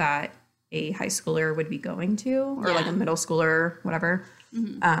concert that a high schooler would be going to or like a middle schooler, whatever.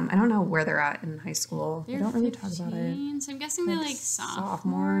 I don't know where they're at in high school. They don't really talk about it. So I'm guessing they're like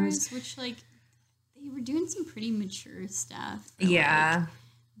sophomores, which like they were doing some pretty mature stuff. Yeah. Like,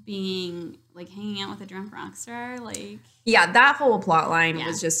 being like hanging out with a drunk rock star. Like, yeah, that whole plot line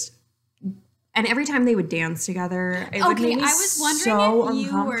was just. And every time they would dance together, it would make me I was wondering so if you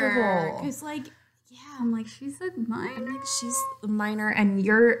uncomfortable. were, because like, I'm like, she's a minor. I'm like, she's a minor, and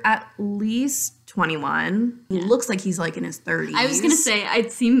you're at least 21. He looks like he's like in his 30s. I was gonna say,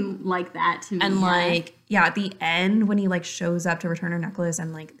 it seemed like that to me. And like, yeah, at the end when he like shows up to return her necklace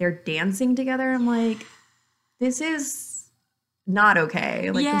and like they're dancing together, I'm like, this is not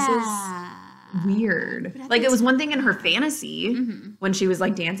okay. Like this is weird. Like it was one thing in her fantasy when she was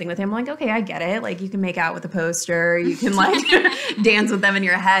like dancing with him, like, okay, I get it, like you can make out with a poster, you can like dance with them in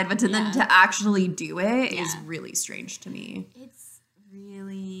your head, but then to actually do it is really strange to me. It's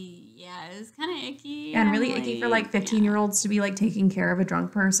really it's kind of icky and really icky for like 15-year-olds to be like taking care of a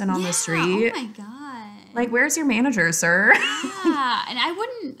drunk person on the street. Oh my god. Like, where's your manager, sir? Yeah, and I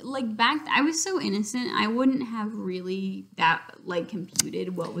wouldn't, like, I was so innocent, I wouldn't have really that, like,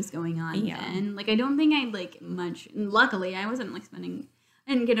 computed what was going on then. Like, I don't think I, like, much, luckily, I wasn't, like, I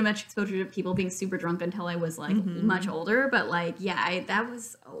didn't get much exposure to people being super drunk until I was, like, much older, but, like, that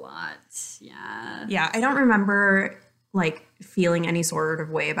was a lot, Yeah, I don't remember, like, feeling any sort of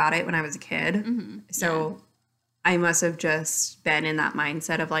way about it when I was a kid, so... I must have just been in that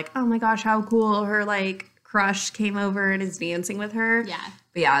mindset of like, oh my gosh, how cool, her like crush came over and is dancing with her. Yeah.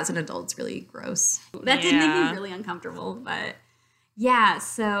 But yeah, as an adult, it's really gross. That did make me really uncomfortable. But yeah,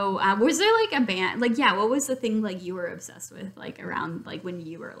 so was there like a band, like, what was the thing like you were obsessed with like around like when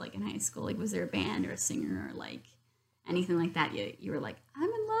you were like in high school? Like, was there a band or a singer or like anything like that you were like, I'm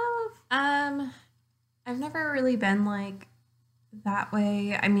in love? I've never really been like that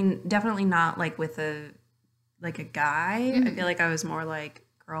way. I mean, definitely not like with a guy. I feel like I was more like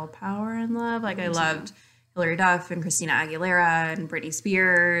girl power in love. Like I loved Hilary Duff and Christina Aguilera and Britney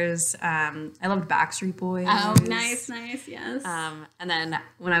Spears. I loved Backstreet Boys. Oh, nice, yes. And then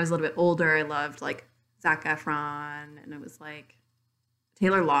when I was a little bit older, I loved like Zac Efron, and it was like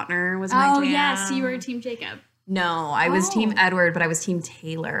Taylor Lautner was my jam. Oh, yes, you were Team Jacob. No, I was Team Edward, but I was Team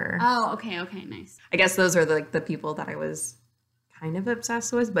Taylor. Oh, okay, nice. I guess those are the people that I was kind of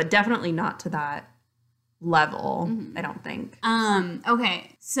obsessed with, but definitely not to that level, I don't think.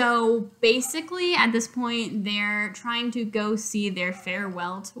 Okay, so basically at this point they're trying to go see their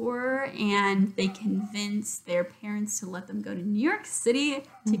farewell tour and they convince their parents to let them go to New York City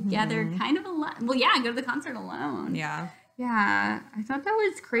together, kind of alone. Well, go to the concert alone. Yeah, I thought that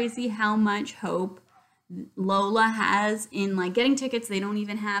was crazy how much hope Lola has in like getting tickets. They don't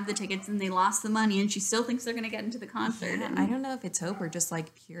even have the tickets and they lost the money and she still thinks they're gonna get into the concert. Yeah, I don't know if it's hope or just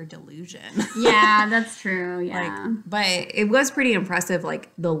like pure delusion. Yeah, that's true. Yeah. But it was pretty impressive, like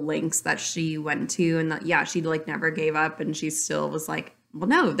the lengths that she went to, and that she like never gave up and she still was like well,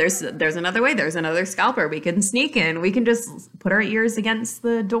 no, there's another way. There's another scalper. We can sneak in. We can just put our ears against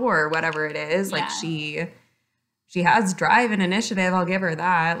the door, whatever it is. Like she has drive and initiative. I'll give her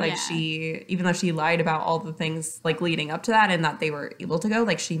that. Like even though she lied about all the things like leading up to that and that they were able to go,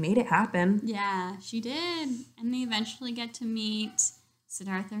 like she made it happen. Yeah, she did. And they eventually get to meet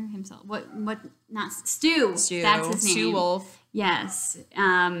Siddhartha himself. Not Stu. That's his name. Stu Wolf. Yes.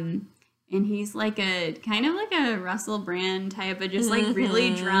 And he's like a kind of like a Russell Brand type, but just like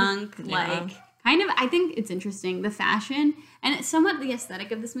really drunk, like kind of. I think it's interesting, the fashion and somewhat the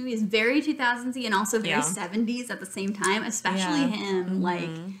aesthetic of this movie is very 2000s-y and also very 70s at the same time, especially him. Like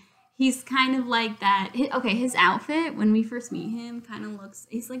he's kind of like that. His outfit when we first meet him kind of looks.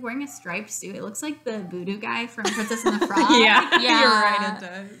 He's like wearing a striped suit. It looks like the voodoo guy from Princess and the Frog. Yeah, you're right. It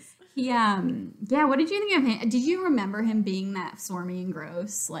does. What did you think of him? Did you remember him being that stormy and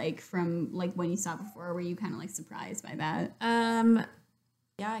gross, like from like when you saw it before? Were you kind of like surprised by that?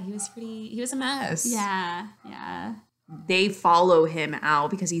 Yeah, he was a mess. Yeah. They follow him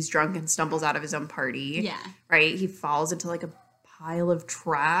out because he's drunk and stumbles out of his own party. Yeah. Right? He falls into like a pile of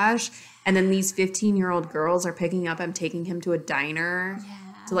trash. And then these 15-year-old girls are picking up and taking him to a diner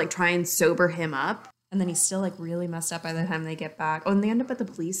to like try and sober him up. And then he's still, like, really messed up by the time they get back. Oh, and they end up at the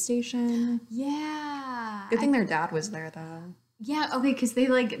police station. Yeah. Good thing their dad was there, though. Yeah, okay, because they,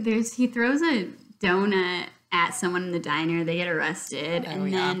 like, he throws a donut at someone in the diner. They get arrested.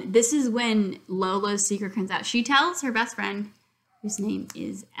 And then this is when Lola's secret comes out. She tells her best friend, whose name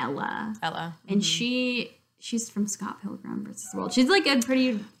is Ella. And she's from Scott Pilgrim vs. the World. She's, like, a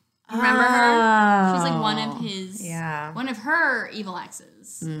pretty... Remember her? She's, like, one of her evil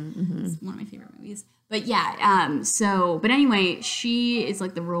exes. It's one of my favorite movies. But but anyway, she is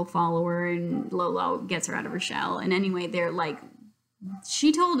like the rule follower and Lola gets her out of her shell. And anyway, they're like,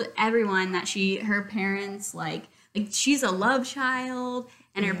 she told everyone that her parents, like she's a love child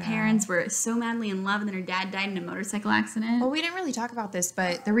and her parents were so madly in love and then her dad died in a motorcycle accident. Well, we didn't really talk about this,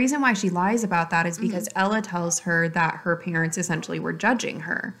 but the reason why she lies about that is because Ella tells her that her parents essentially were judging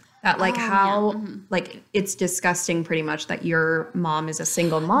her. That, like, like, it's disgusting pretty much that your mom is a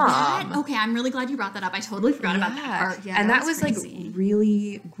single mom. Okay, I'm really glad you brought that up. I totally forgot about that part. Yeah, and that was crazy. Like,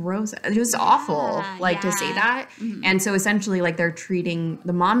 really gross. It was awful, to say that. And so, essentially, like, the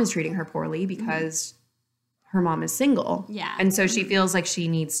mom is treating her poorly because her mom is single. Yeah. And so she feels like she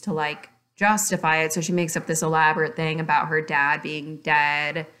needs to, like, justify it. So she makes up this elaborate thing about her dad being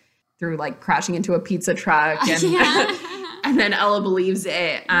dead through, like, crashing into a pizza truck. And and then Ella believes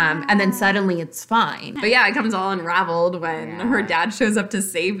it. And then suddenly it's fine. But yeah, it comes all unraveled when her dad shows up to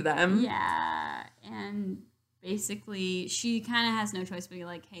save them. Yeah. And basically she kind of has no choice but to be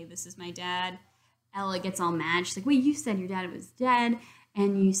like, hey, this is my dad. Ella gets all mad. She's like, wait, you said your dad was dead.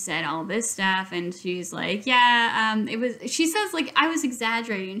 And you said all this stuff. And she's like, she says, like, I was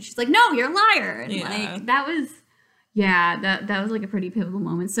exaggerating. And she's like, no, you're a liar. And like, that was... Yeah, that was like a pretty pivotal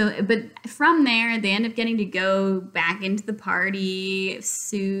moment. So, but from there, they end up getting to go back into the party,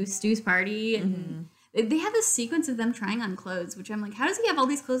 Stu's party, and they have this sequence of them trying on clothes, which I'm like, how does he have all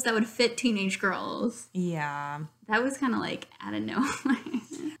these clothes that would fit teenage girls? Yeah. That was kind of like out of nowhere.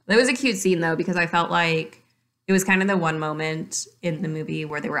 That was a cute scene, though, because I felt like it was kind of the one moment in the movie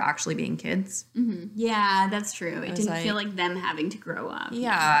where they were actually being kids. Yeah, that's true. It didn't feel like them having to grow up.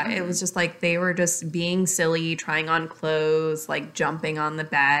 Yeah, it was just like they were just being silly, trying on clothes, like jumping on the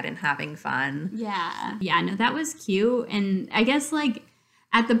bed and having fun. Yeah. Yeah, no, that was cute. And I guess like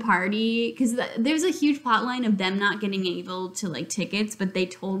at the party, because there's a huge plot line of them not getting able to like tickets, but they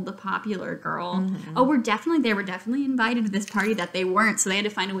told the popular girl, they were definitely invited to this party that they weren't, so they had to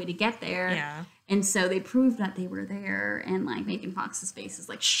find a way to get there. Yeah. And so they proved that they were there, and like Megan Fox's face is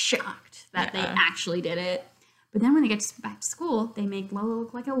like shocked that they actually did it. But then when they get back to school, they make Lola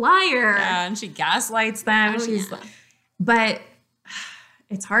look like a liar. Yeah, and she gaslights them. But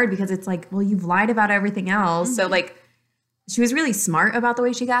it's hard because it's like, well, you've lied about everything else. So like, she was really smart about the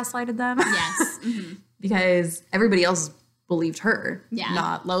way she gaslighted them. Yes. Because everybody else believed her,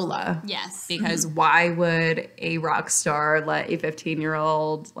 not Lola. Yes. Because why would a rock star let a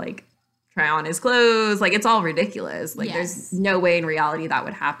 15-year-old like try on his clothes? Like, it's all ridiculous. Like, there's no way in reality that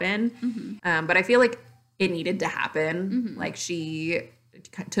would happen. But I feel like it needed to happen. Like, she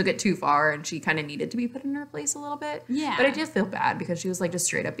took it too far and she kind of needed to be put in her place a little bit. Yeah. But I did feel bad because she was like just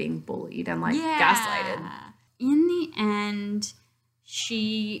straight up being bullied and like gaslighted. In the end,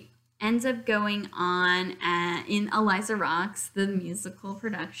 she ends up going on in Eliza Rocks, the musical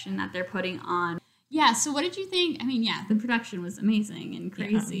production that they're putting on. Yeah, so what did you think? I mean, the production was amazing and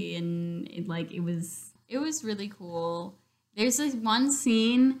crazy, and it was really cool. There's this one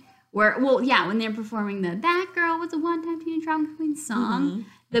scene when they're performing that girl was a one-time Teenage Drama Queen song,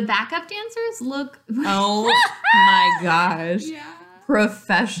 the backup dancers look... Oh my gosh. Yeah.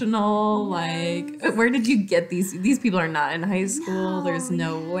 Professional, like, where did you get these people are not in high school. There's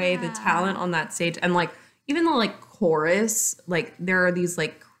no way. The talent on that stage, and like even the like chorus, like there are these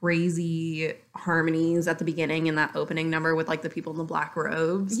like crazy harmonies at the beginning in that opening number with like the people in the black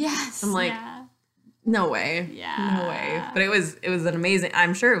robes. Yes. I'm like, no way. Yeah. No way. But it was an amazing,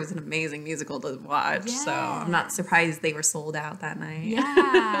 I'm sure it was an amazing musical to watch. Yes. So I'm not surprised they were sold out that night.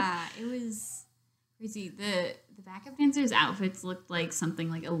 Yeah. It was crazy. The backup dancers' outfits looked like something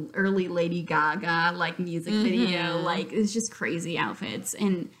like an early Lady Gaga like music video. Like it's just crazy outfits.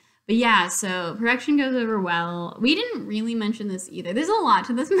 But yeah, so production goes over well. We didn't really mention this either. There's a lot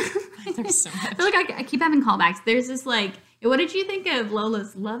to this movie. There's so much. I feel like I keep having callbacks. There's this like, what did you think of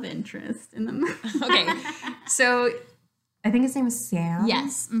Lola's love interest in the movie? Okay, so I think his name is Sam.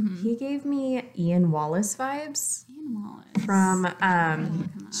 Yes. Mm-hmm. He gave me Ian Wallace vibes. Ian Wallace.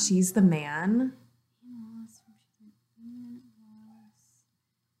 From She's the Man.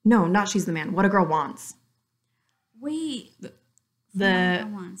 No, not She's the Man. What a Girl Wants. Wait.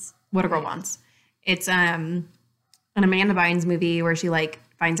 What a Girl Wants. It's an Amanda Bynes movie where she like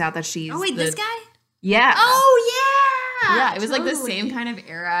finds out that she's this guy? Yeah. Oh yeah. Yeah, it was like the same kind of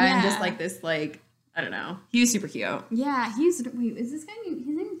era and just like this like I don't know. He was super cute. Yeah, is this guy his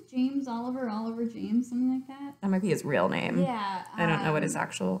name's James Oliver James, something like that? That might be his real name. Yeah. I don't know what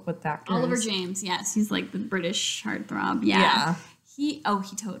the actor Oliver is. James, yes. He's like the British heartthrob. Yeah. He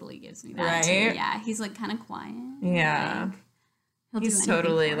totally gives me that right? too. Yeah. He's like kind of quiet. Yeah. Like, he's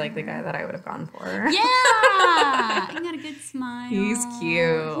totally like the guy that I would have gone for. Yeah. He got a good smile. He's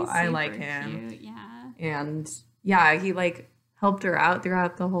cute. I like him. Cute. Yeah. And yeah, he like helped her out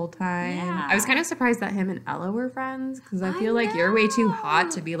throughout the whole time. Yeah. I was kind of surprised that him and Ella were friends because I feel like you're way too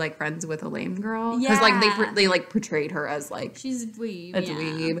hot to be like friends with a lame girl. Because like they like portrayed her as like she's a dweeb.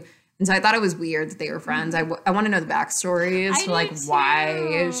 dweeb. And so I thought it was weird that they were friends. I want to know the backstory as to like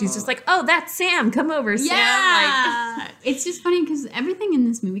why she's just like, oh, that's Sam. Come over, Sam. Yeah. Like, it's just funny because everything in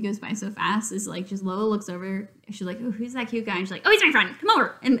this movie goes by so fast. Is like just Lola looks over. She's like, oh, who's that cute guy? And she's like, oh, he's my friend. Come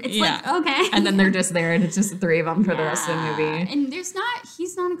over. And it's like, okay. And then they're just there, and it's just the three of them for the rest of the movie. And he's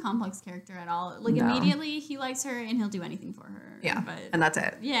not a complex character at all. Like immediately he likes her, and he'll do anything for her. Yeah, and that's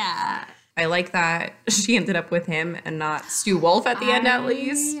it. Yeah. I like that she ended up with him and not Stu Wolf at the end, at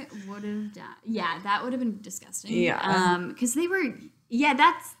least. Would have died. Yeah, that would have been disgusting. Yeah. Because they were. Yeah,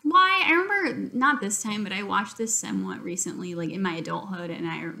 that's why I remember not this time, but I watched this somewhat recently, like in my adulthood, and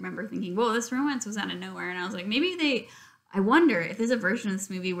I remember thinking, "Whoa, this romance was out of nowhere," and I was like, maybe I wonder if there's a version of this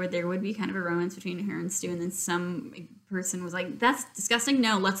movie where there would be kind of a romance between her and Stu, and then some person was like, "That's disgusting.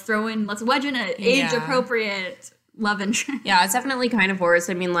 No, let's wedge in an age-appropriate." Love interest. Yeah, it's definitely kind of forced.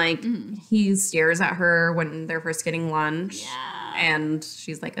 I mean, like, he stares at her when they're first getting lunch. Yeah. And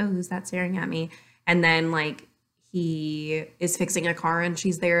she's like, oh, who's that staring at me? And then, like, he is fixing a car and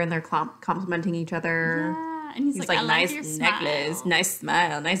she's there and they're complimenting each other. Yeah. And he's like, nice your necklace, smile. Nice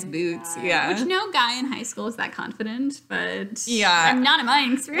smile, nice boots. Yeah. Which no guy in high school is that confident, but yeah. I'm not in my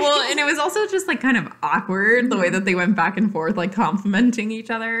experience. Well, and it was also just like kind of awkward the way that they went back and forth, like complimenting each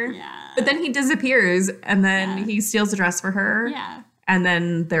other. Yeah. But then he disappears and then he steals a dress for her. Yeah. And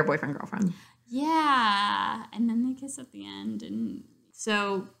then they're boyfriend, girlfriend. Yeah. And then they kiss at the end. And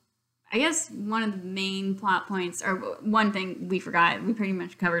so I guess one of the main plot points, or one thing we forgot, we pretty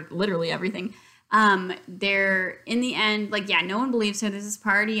much covered literally everything. They're in the end, like, yeah, no one believes her. There's this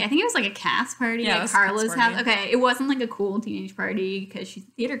party. I think it was like a cast party at Carla's house. Okay, it wasn't like a cool teenage party because she's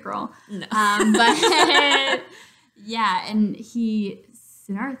a theater girl. No. But yeah, and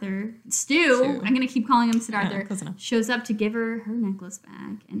Stu, I'm gonna keep calling him Siddhartha, shows up to give her necklace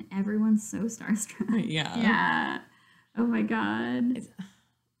back, and everyone's so starstruck. Yeah. Yeah. Oh my god. It's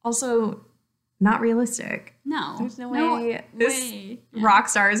also not realistic. No. There's no way this rock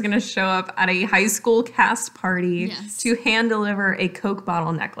star is going to show up at a high school cast party to hand deliver a Coke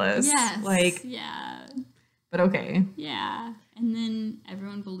bottle necklace. Yes. Like, yeah. But okay. Yeah. And then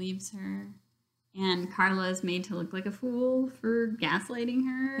everyone believes her. And Carla is made to look like a fool for gaslighting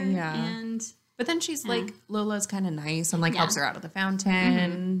her. Yeah. But then she's like, Lola's kind of nice and like helps her out of the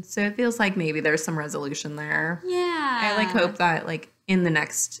fountain. So it feels like maybe there's some resolution there. Yeah. I like hope that like in the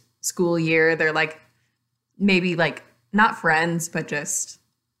next school year they're like maybe like not friends but just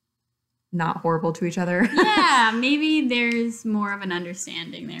not horrible to each other. Yeah, maybe there's more of an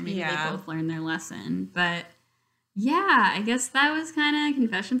understanding there. Maybe they both learn their lesson. But yeah, I guess that was kind of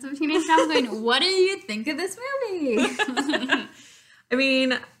Confessions of a Teenage Drama Queen. What do you think of this movie? I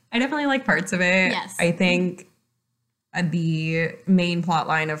mean, I definitely like parts of it. Yes. I think the main plot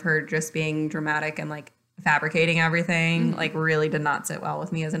line of her just being dramatic and like fabricating everything like really did not sit well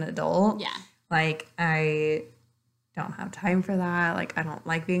with me as an adult. Yeah. Like I don't have time for that. Like I don't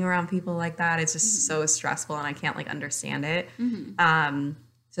like being around people like that. It's just so stressful and I can't like understand it.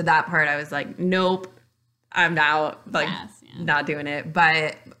 So that part I was like, nope, I'm out. Like not doing it.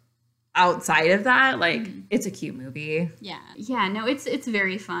 But outside of that, like it's a cute movie. Yeah, no, it's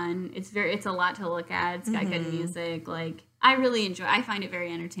very fun. It's a lot to look at. It's got good music. Like I really I find it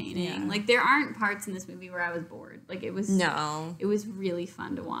very entertaining. Like there aren't parts in this movie where I was bored. Like it was really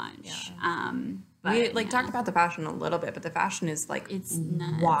fun to watch. But, we talked about the fashion a little bit, but the fashion is like it's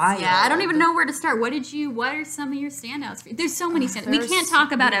nuts. Wild. Yeah, I don't even know where to start. What are some of your standouts? There's so many standouts. We can't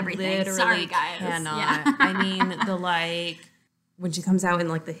talk about everything. Sorry, guys. Cannot. Yeah. I mean, the like when she comes out in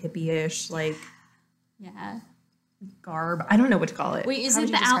like the hippie-ish garb. I don't know what to call it. Wait, is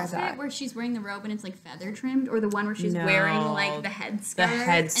it the outfit where she's wearing the robe and it's like feather trimmed, or the one where she's wearing like the headscarf? The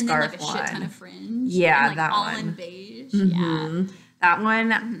headscarf and then like a shit ton of fringe. Yeah, and, like, that all one. in beige. Yeah, that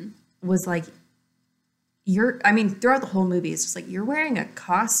one was like. Throughout the whole movie, it's just like you're wearing a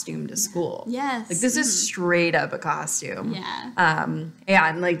costume to school. Yes. Like this is straight up a costume. Yeah.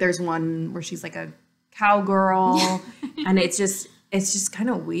 And like there's one where she's like a cowgirl and it's just kind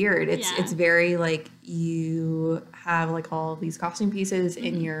of weird. It's very like you have like all these costume pieces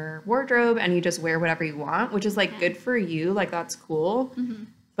in your wardrobe and you just wear whatever you want, which is like good for you. Like that's cool,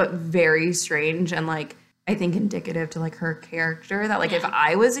 but very strange and like I think indicative to like her character that like if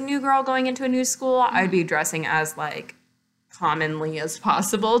I was a new girl going into a new school, I'd be dressing as like commonly as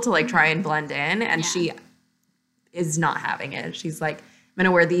possible to like try and blend in. And she is not having it. She's like, I'm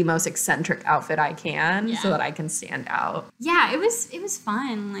gonna wear the most eccentric outfit I can so that I can stand out. Yeah, it was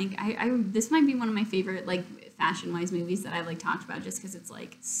fun. Like I this might be one of my favorite like fashion wise movies that I've like talked about just because it's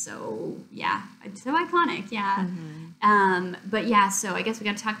like so iconic. Yeah. But yeah, so I guess we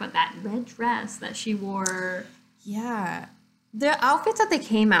got to talk about that red dress that she wore. Yeah. The outfits that they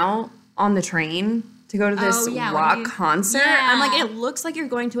came out on the train to go to this rock concert. I'm like, it looks like you're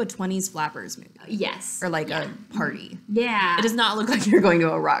going to a 20s Flappers movie. Yes. Or like a party. Yeah. It does not look like you're going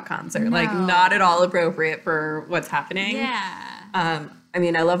to a rock concert. No. Like not at all appropriate for what's happening. Yeah. I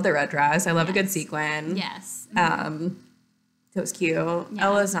mean, I love the red dress. I love a good sequin. Yes. It was cute. Yeah.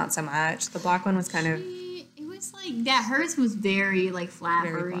 Ella's not so much. The black one was kind of... It was like that. Hers was very like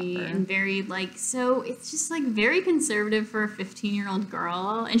flappery and very like, so it's just like very conservative for a 15-year-old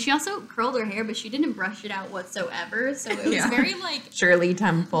girl. And she also curled her hair, but she didn't brush it out whatsoever. So it was very like... Shirley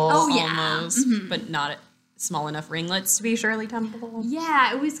Temple almost, but not small enough ringlets to be Shirley Temple.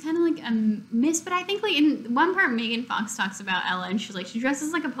 Yeah, it was kind of like a miss, but I think like in one part Megan Fox talks about Ella and she's like, she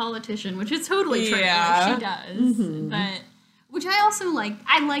dresses like a politician, which is totally true. Like, she does. But which I also like.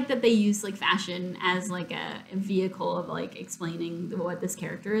 I like that they use like fashion as like a vehicle of like explaining what this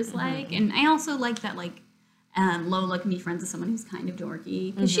character is like. And I also like that like Lola can be friends with someone who's kind of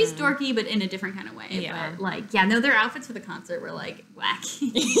dorky. Because she's dorky, but in a different kind of way. Yeah. But like, their outfits for the concert were like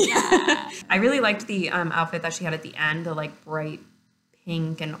wacky. I really liked the outfit that she had at the end, the like bright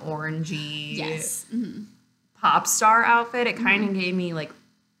pink and orangey pop star outfit. It kind of gave me like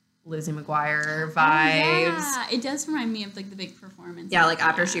Lizzie McGuire vibes. Yeah, it does remind me of like the big performance. Yeah, like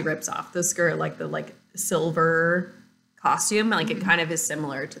after she rips off the skirt, like the like silver costume, like it kind of is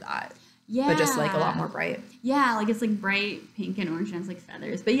similar to that. Yeah. But just like a lot more bright. Yeah, like it's like bright pink and orange and it's like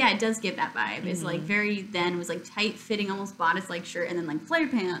feathers. But yeah, it does give that vibe. It's like very then was like tight fitting, almost bodice like shirt and then like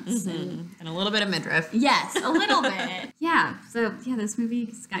flared pants and a little bit of midriff. Yes, a little bit. Yeah. So yeah, this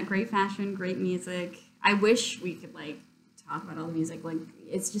movie's got great fashion, great music. I wish we could like talk about all the music. Like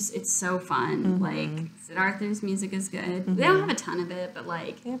it's so fun. Like Sid Arthur's music is good. They don't have a ton of it, but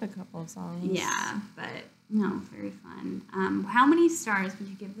like they have a couple of songs. Yeah, but no, very fun. How many stars would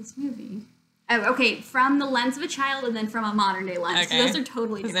you give this movie? Oh, okay, from the lens of a child and then from a modern day lens. Okay. So those are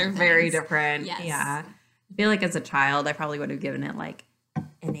totally different. They're very different. Yes. Yeah. I feel like as a child, I probably would have given it like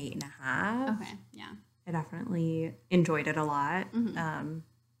an 8.5. Okay, yeah. I definitely enjoyed it a lot and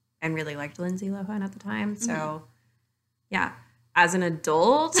really liked Lindsay Lohan at the time. So, yeah. As an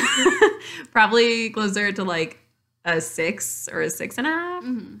adult, probably closer to like a 6 or a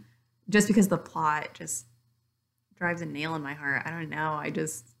 6.5. Just because the plot just drives a nail in my heart. I don't know. I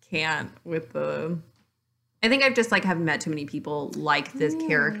just can't with the... I think I've just like have met too many people like this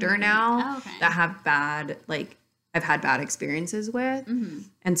character now that have bad, like I've had bad experiences with.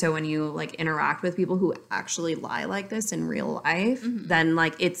 And so when you like interact with people who actually lie like this in real life, then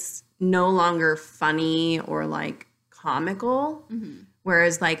like it's no longer funny or like comical.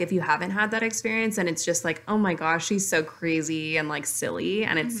 Whereas like if you haven't had that experience and it's just like, oh my gosh, she's so crazy and like silly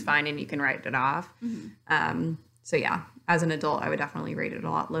and it's fine and you can write it off. So yeah, as an adult, I would definitely rate it a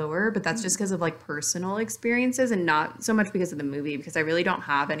lot lower, but that's just because of like personal experiences and not so much because of the movie, because I really don't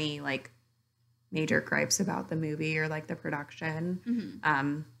have any like major gripes about the movie or like the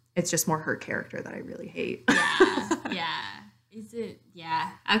production. It's just more her character that I really hate. Yeah. Is it?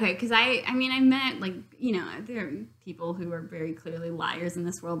 Yeah. Okay. Because I mean, I met like, you know, there are people who are very clearly liars in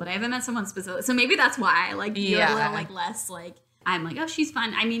this world, but I haven't met someone specific. So maybe that's why, like, you're a little like less like, I'm like, oh, she's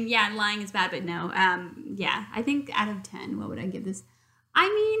fun. I mean, yeah, lying is bad, but no. Yeah. I think out of 10, what would I give this? I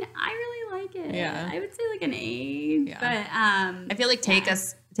mean, I really like it. Yeah. I would say like an 8. Yeah. But I feel like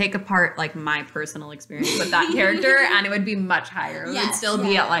take apart like my personal experience with that character, and it would be much higher. It would still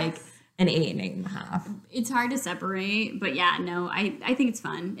be at like an 8, 8.5. It's hard to separate, but yeah, no, I think it's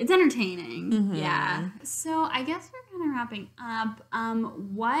fun. It's entertaining. Yeah. So I guess we're kind of wrapping up.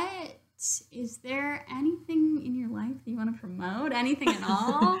 What is there anything in your life that you want to promote? Anything at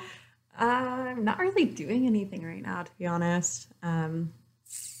all? I'm not really doing anything right now, to be honest.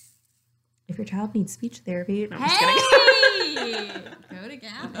 If your child needs speech therapy, no, I'm just kidding. Go to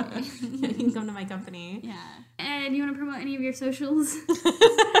Gabby. You can come to my company. Yeah. And you want to promote any of your socials?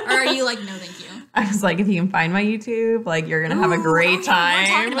 Or are you like, no, thank you? I was like, if you can find my YouTube, like, you're going to have a great time.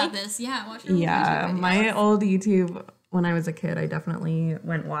 We're talking about this. Yeah. Watch your YouTube videos. My old YouTube, when I was a kid, I definitely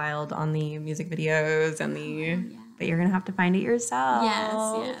went wild on the music videos and the... But you're going to have to find it yourself.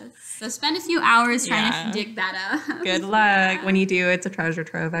 Yes. So spend a few hours trying to dig that up. Good luck. When you do, it's a treasure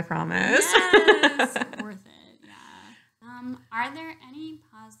trove, I promise. Yes. Worth it. Yeah. Are there any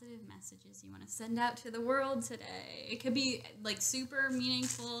positive messages you want to send out to the world today? It could be like super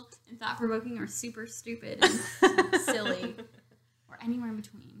meaningful and thought-provoking, or super stupid and silly, or anywhere in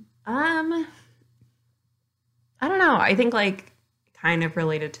between. I don't know. I think like kind of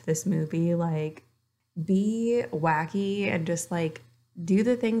related to this movie, like, be wacky and just like do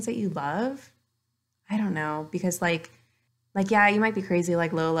the things that you love. I don't know, because like yeah, you might be crazy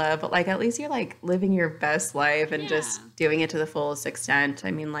like Lola, but like at least you're like living your best life and just doing it to the fullest extent.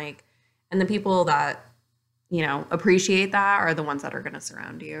 I mean, like, and the people that, you know, appreciate that are the ones that are going to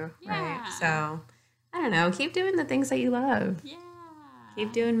surround you, right? So I don't know, keep doing the things that you love.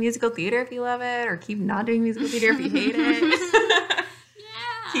 Keep doing musical theater if you love it, or keep not doing musical theater if you hate it.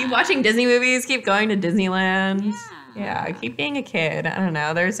 Keep watching Disney movies. Keep going to Disneyland. Yeah, keep being a kid. I don't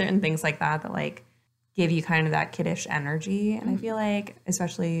know. There are certain things like that like give you kind of that kiddish energy. And I feel like,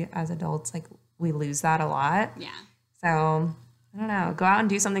 especially as adults, like we lose that a lot. Yeah. So, I don't know. Go out and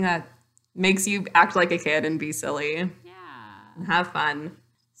do something that makes you act like a kid and be silly. Yeah. And have fun.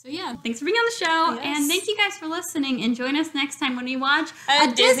 So yeah, thanks for being on the show. Yes. And thank you guys for listening. And join us next time when we watch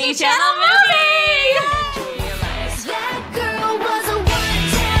a Disney Channel movie.